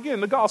and over again,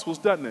 the Gospels,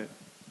 doesn't it?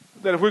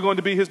 That if we're going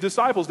to be his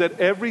disciples, that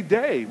every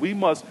day we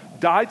must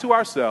die to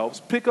ourselves,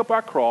 pick up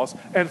our cross,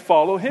 and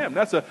follow him.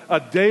 That's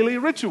a daily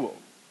ritual.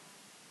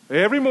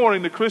 Every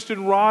morning the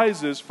Christian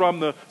rises from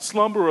the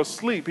slumber or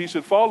sleep. He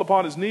should fall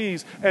upon his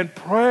knees and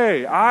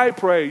pray. I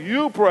pray,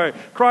 you pray.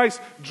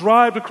 Christ,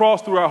 drive the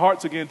cross through our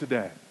hearts again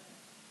today.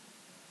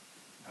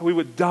 And we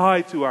would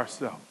die to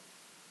ourselves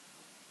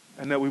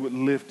and that we would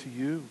live to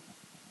you.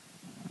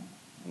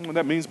 And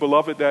that means,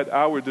 beloved, that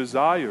our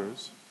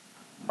desires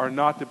are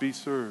not to be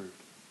served.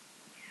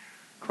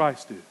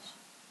 Christ is.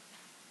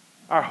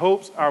 Our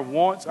hopes, our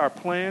wants, our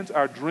plans,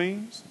 our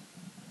dreams,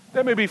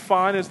 they may be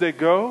fine as they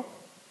go,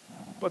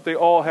 but they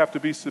all have to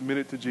be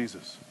submitted to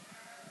Jesus.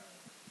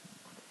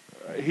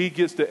 He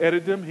gets to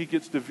edit them. He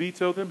gets to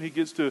veto them. He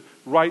gets to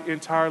write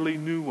entirely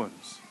new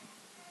ones.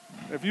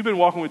 If you've been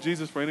walking with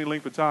Jesus for any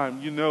length of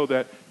time, you know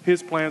that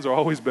his plans are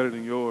always better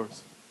than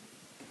yours.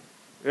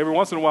 Every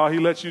once in a while, he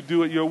lets you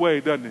do it your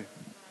way, doesn't he?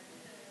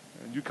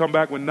 And you come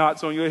back with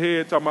knots on your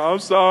head talking about, I'm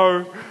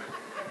sorry.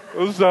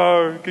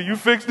 Can you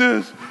fix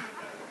this?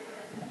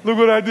 Look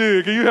what I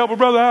did. Can you help a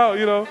brother out,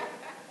 you know?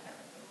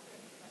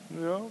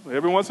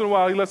 Every once in a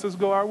while, he lets us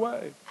go our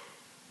way.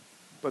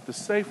 But the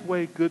safe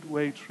way, good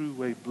way, true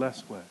way,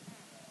 blessed way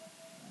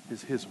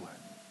is his way.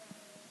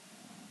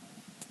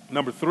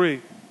 Number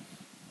 3,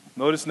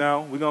 notice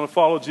now, we're going to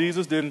follow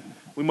Jesus, then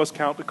we must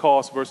count the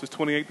cost, verses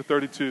 28 to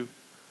 32.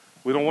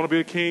 We don't want to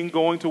be a king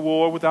going to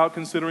war without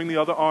considering the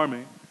other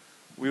army.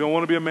 We don't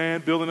want to be a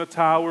man building a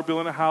tower,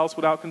 building a house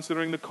without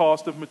considering the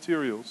cost of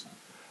materials.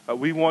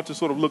 We want to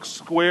sort of look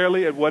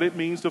squarely at what it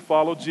means to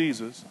follow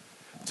Jesus.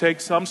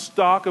 take some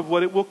stock of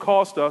what it will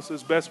cost us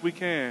as best we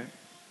can,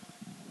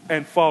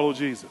 and follow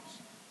Jesus.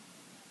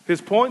 His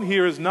point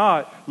here is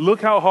not,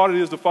 look how hard it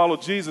is to follow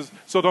Jesus,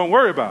 so don't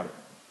worry about it.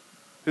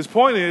 His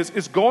point is,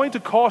 it's going to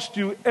cost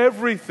you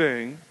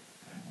everything,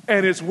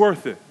 and it's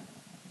worth it.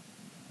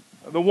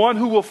 The one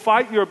who will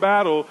fight your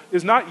battle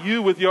is not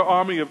you with your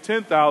army of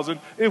 10,000.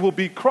 It will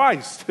be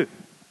Christ,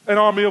 an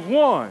army of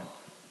one.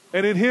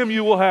 And in him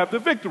you will have the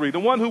victory. The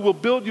one who will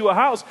build you a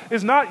house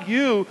is not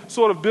you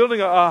sort of building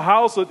a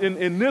house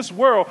in this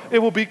world. It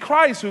will be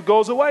Christ who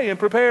goes away and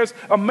prepares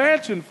a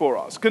mansion for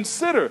us.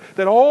 Consider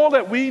that all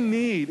that we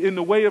need in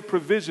the way of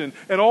provision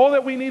and all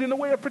that we need in the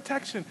way of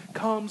protection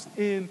comes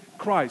in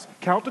Christ.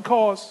 Count the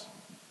cost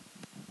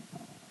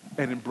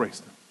and embrace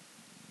them.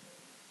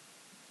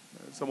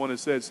 Someone has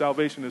said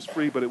salvation is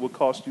free, but it will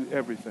cost you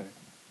everything.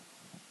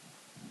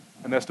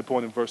 And that's the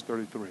point in verse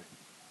 33.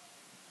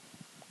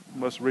 We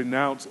must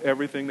renounce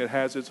everything that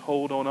has its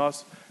hold on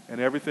us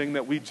and everything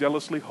that we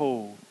jealously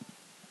hold.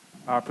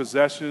 Our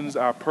possessions,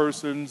 our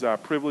persons, our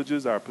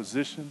privileges, our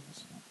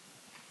positions.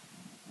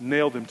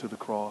 Nail them to the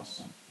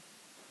cross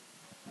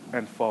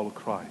and follow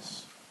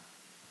Christ.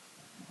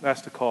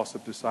 That's the cost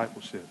of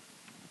discipleship.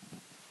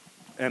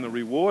 And the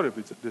reward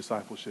of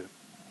discipleship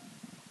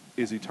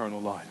is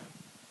eternal life,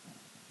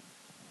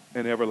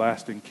 an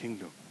everlasting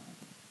kingdom,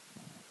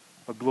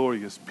 a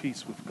glorious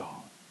peace with God,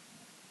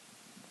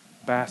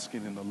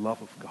 basking in the love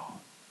of God,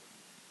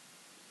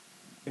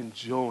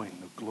 enjoying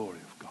the glory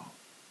of God.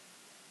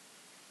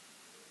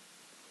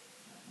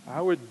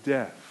 Our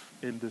death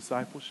in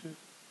discipleship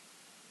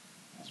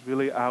is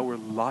really our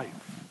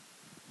life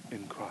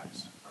in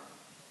Christ.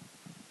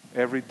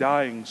 Every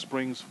dying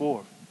springs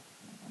forth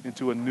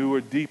into a newer,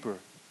 deeper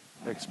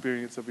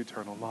experience of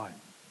eternal life.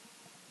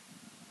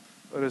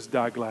 Let us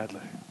die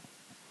gladly,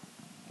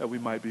 that we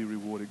might be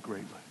rewarded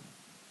greatly.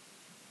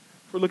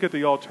 If we look at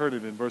the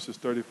alternative in verses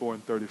 34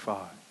 and 35.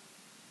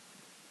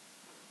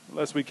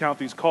 Unless we count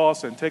these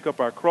costs and take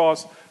up our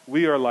cross,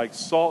 we are like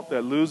salt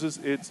that loses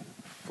its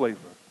flavor,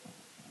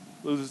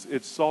 loses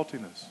its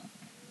saltiness.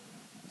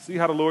 See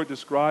how the Lord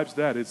describes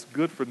that? It's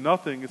good for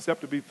nothing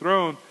except to be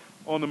thrown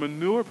on the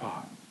manure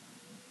pile.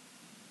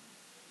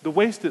 The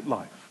wasted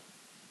life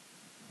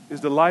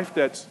is the life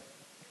that's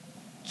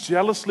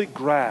jealously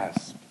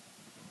grasped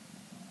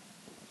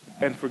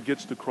and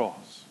forgets the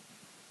cross.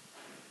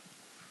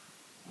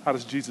 How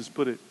does Jesus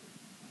put it?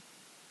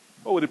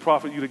 What would it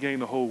profit you to gain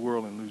the whole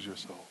world and lose your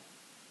soul?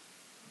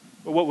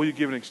 Or what will you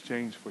give in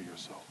exchange for your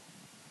soul?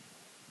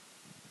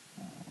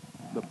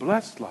 The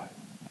blessed life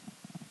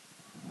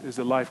is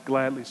a life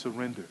gladly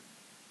surrendered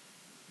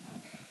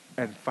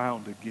and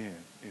found again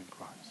in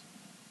Christ.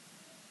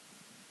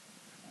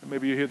 And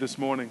maybe you're here this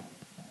morning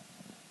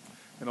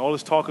and all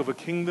this talk of a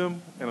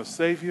kingdom and a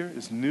Savior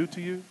is new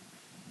to you.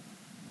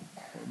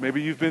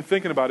 Maybe you've been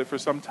thinking about it for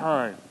some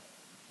time.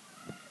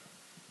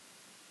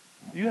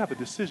 You have a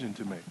decision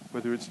to make,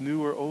 whether it's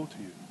new or old to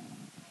you.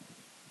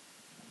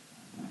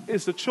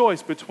 It's a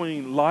choice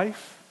between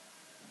life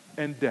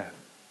and death,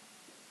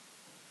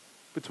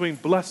 between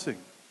blessing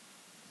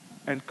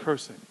and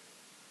cursing,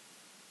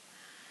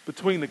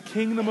 between the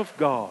kingdom of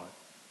God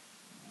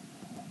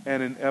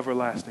and an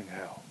everlasting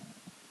hell.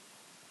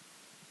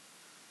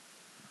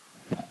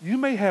 You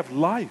may have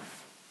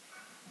life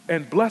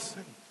and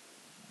blessing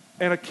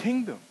and a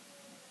kingdom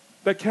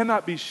that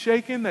cannot be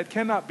shaken, that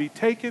cannot be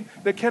taken,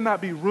 that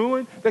cannot be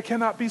ruined, that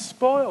cannot be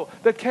spoiled,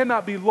 that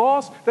cannot be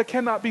lost, that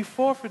cannot be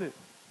forfeited.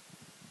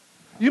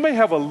 You may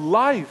have a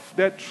life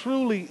that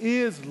truly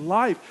is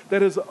life,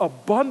 that is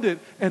abundant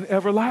and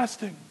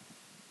everlasting.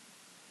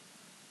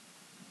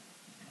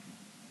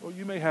 Or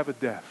you may have a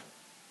death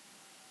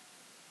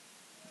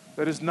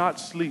that is not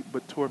sleep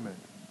but torment,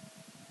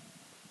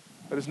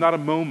 that is not a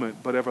moment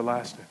but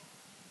everlasting,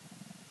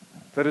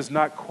 that is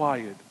not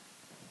quiet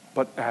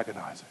but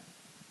agonizing.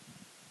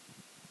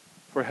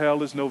 For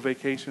hell is no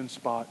vacation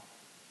spot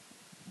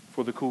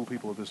for the cool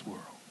people of this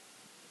world.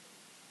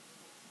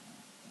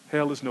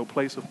 Hell is no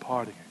place of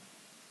partying,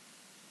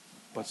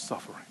 but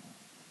suffering.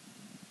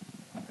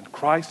 And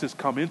Christ has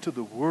come into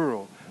the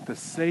world to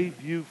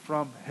save you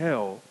from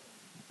hell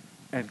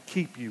and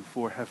keep you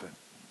for heaven.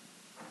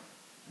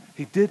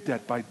 He did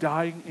that by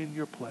dying in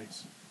your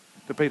place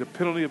to pay the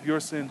penalty of your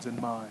sins and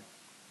mine.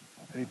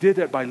 And he did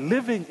that by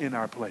living in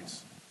our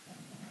place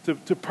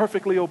to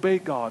perfectly obey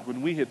God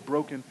when we had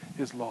broken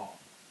his law.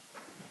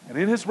 And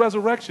in his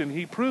resurrection,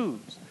 he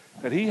proves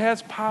that he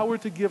has power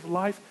to give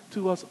life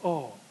to us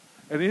all.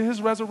 And in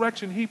his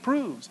resurrection, he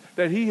proves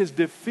that he has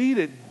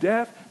defeated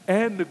death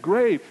and the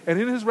grave. And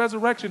in his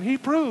resurrection, he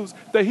proves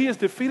that he has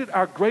defeated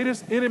our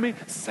greatest enemy,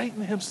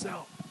 Satan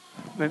himself.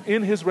 And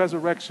in his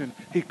resurrection,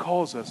 he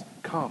calls us,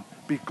 come,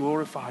 be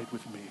glorified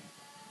with me.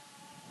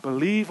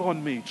 Believe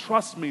on me,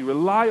 trust me,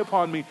 rely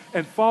upon me,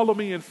 and follow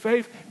me in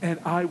faith, and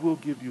I will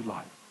give you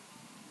life.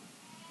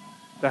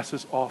 That's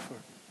his offer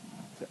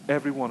to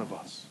every one of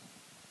us,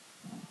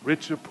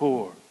 rich or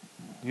poor,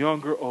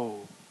 young or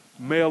old,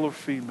 male or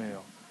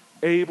female,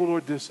 able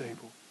or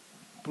disabled,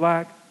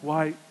 black,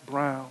 white,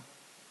 brown,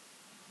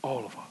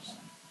 all of us.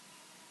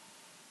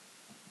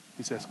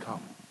 He says, come.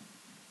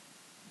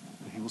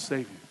 And he will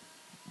save you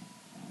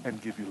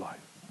and give you life.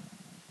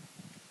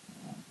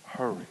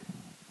 Hurry.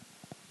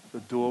 The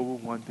door will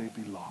one day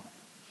be locked.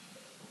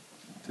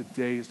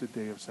 Today is the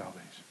day of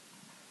salvation.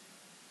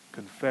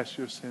 Confess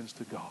your sins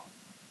to God.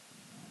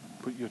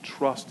 Put your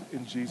trust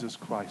in Jesus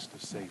Christ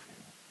to save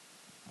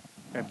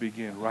you. And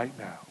begin right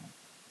now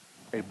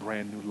a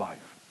brand new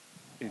life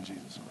in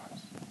Jesus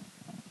Christ.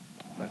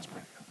 Let's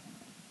pray.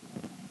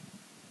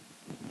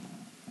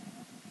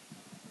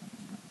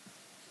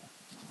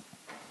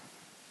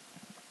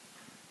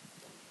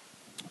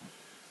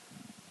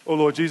 Oh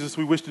Lord Jesus,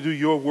 we wish to do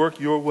your work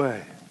your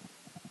way.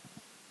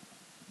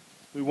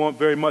 We want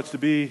very much to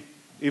be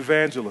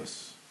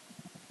evangelists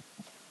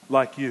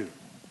like you.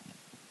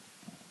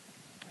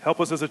 Help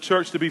us as a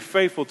church to be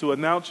faithful to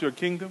announce your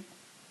kingdom,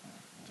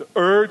 to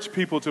urge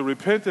people to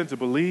repent and to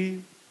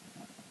believe,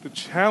 to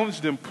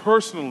challenge them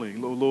personally,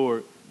 oh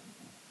Lord,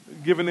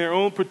 given their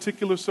own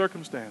particular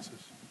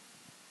circumstances,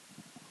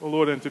 oh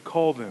Lord, and to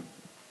call them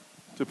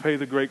to pay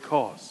the great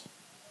cost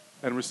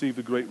and receive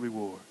the great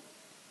reward.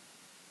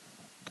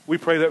 We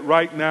pray that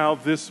right now,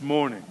 this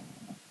morning,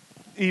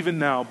 even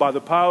now, by the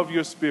power of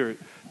your Spirit,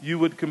 you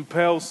would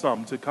compel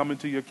some to come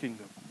into your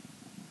kingdom.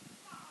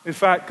 In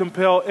fact,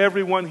 compel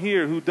everyone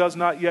here who does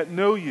not yet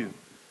know you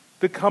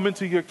to come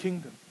into your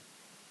kingdom.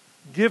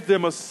 Give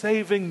them a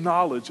saving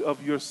knowledge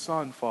of your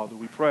Son, Father,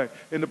 we pray,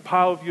 in the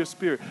power of your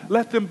Spirit.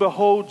 Let them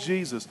behold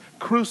Jesus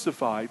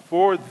crucified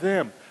for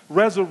them,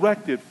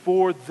 resurrected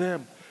for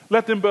them.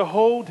 Let them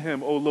behold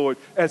him, O Lord,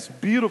 as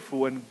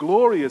beautiful and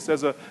glorious,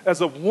 as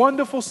a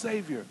wonderful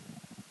Savior.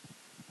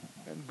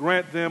 And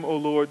grant them, O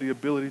Lord, the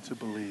ability to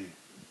believe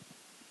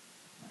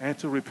and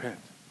to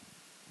repent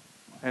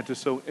and to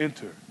so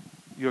enter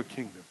your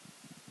kingdom.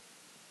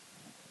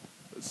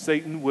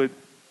 Satan would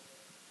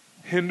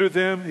hinder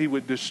them. He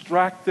would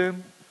distract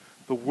them.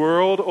 The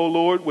world, O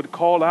Lord, would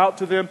call out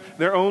to them.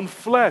 Their own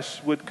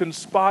flesh would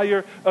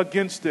conspire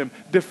against them.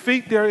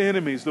 Defeat their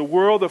enemies, the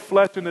world, the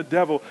flesh, and the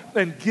devil,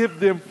 and give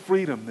them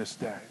freedom this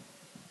day.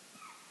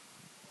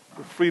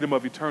 The freedom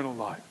of eternal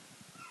life.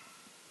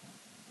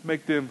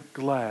 Make them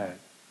glad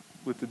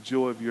with the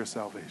joy of your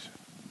salvation.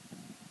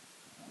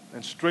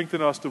 And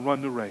strengthen us to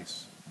run the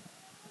race.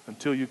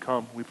 Until you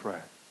come, we pray.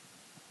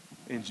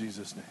 In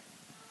Jesus' name.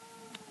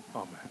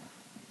 Amen.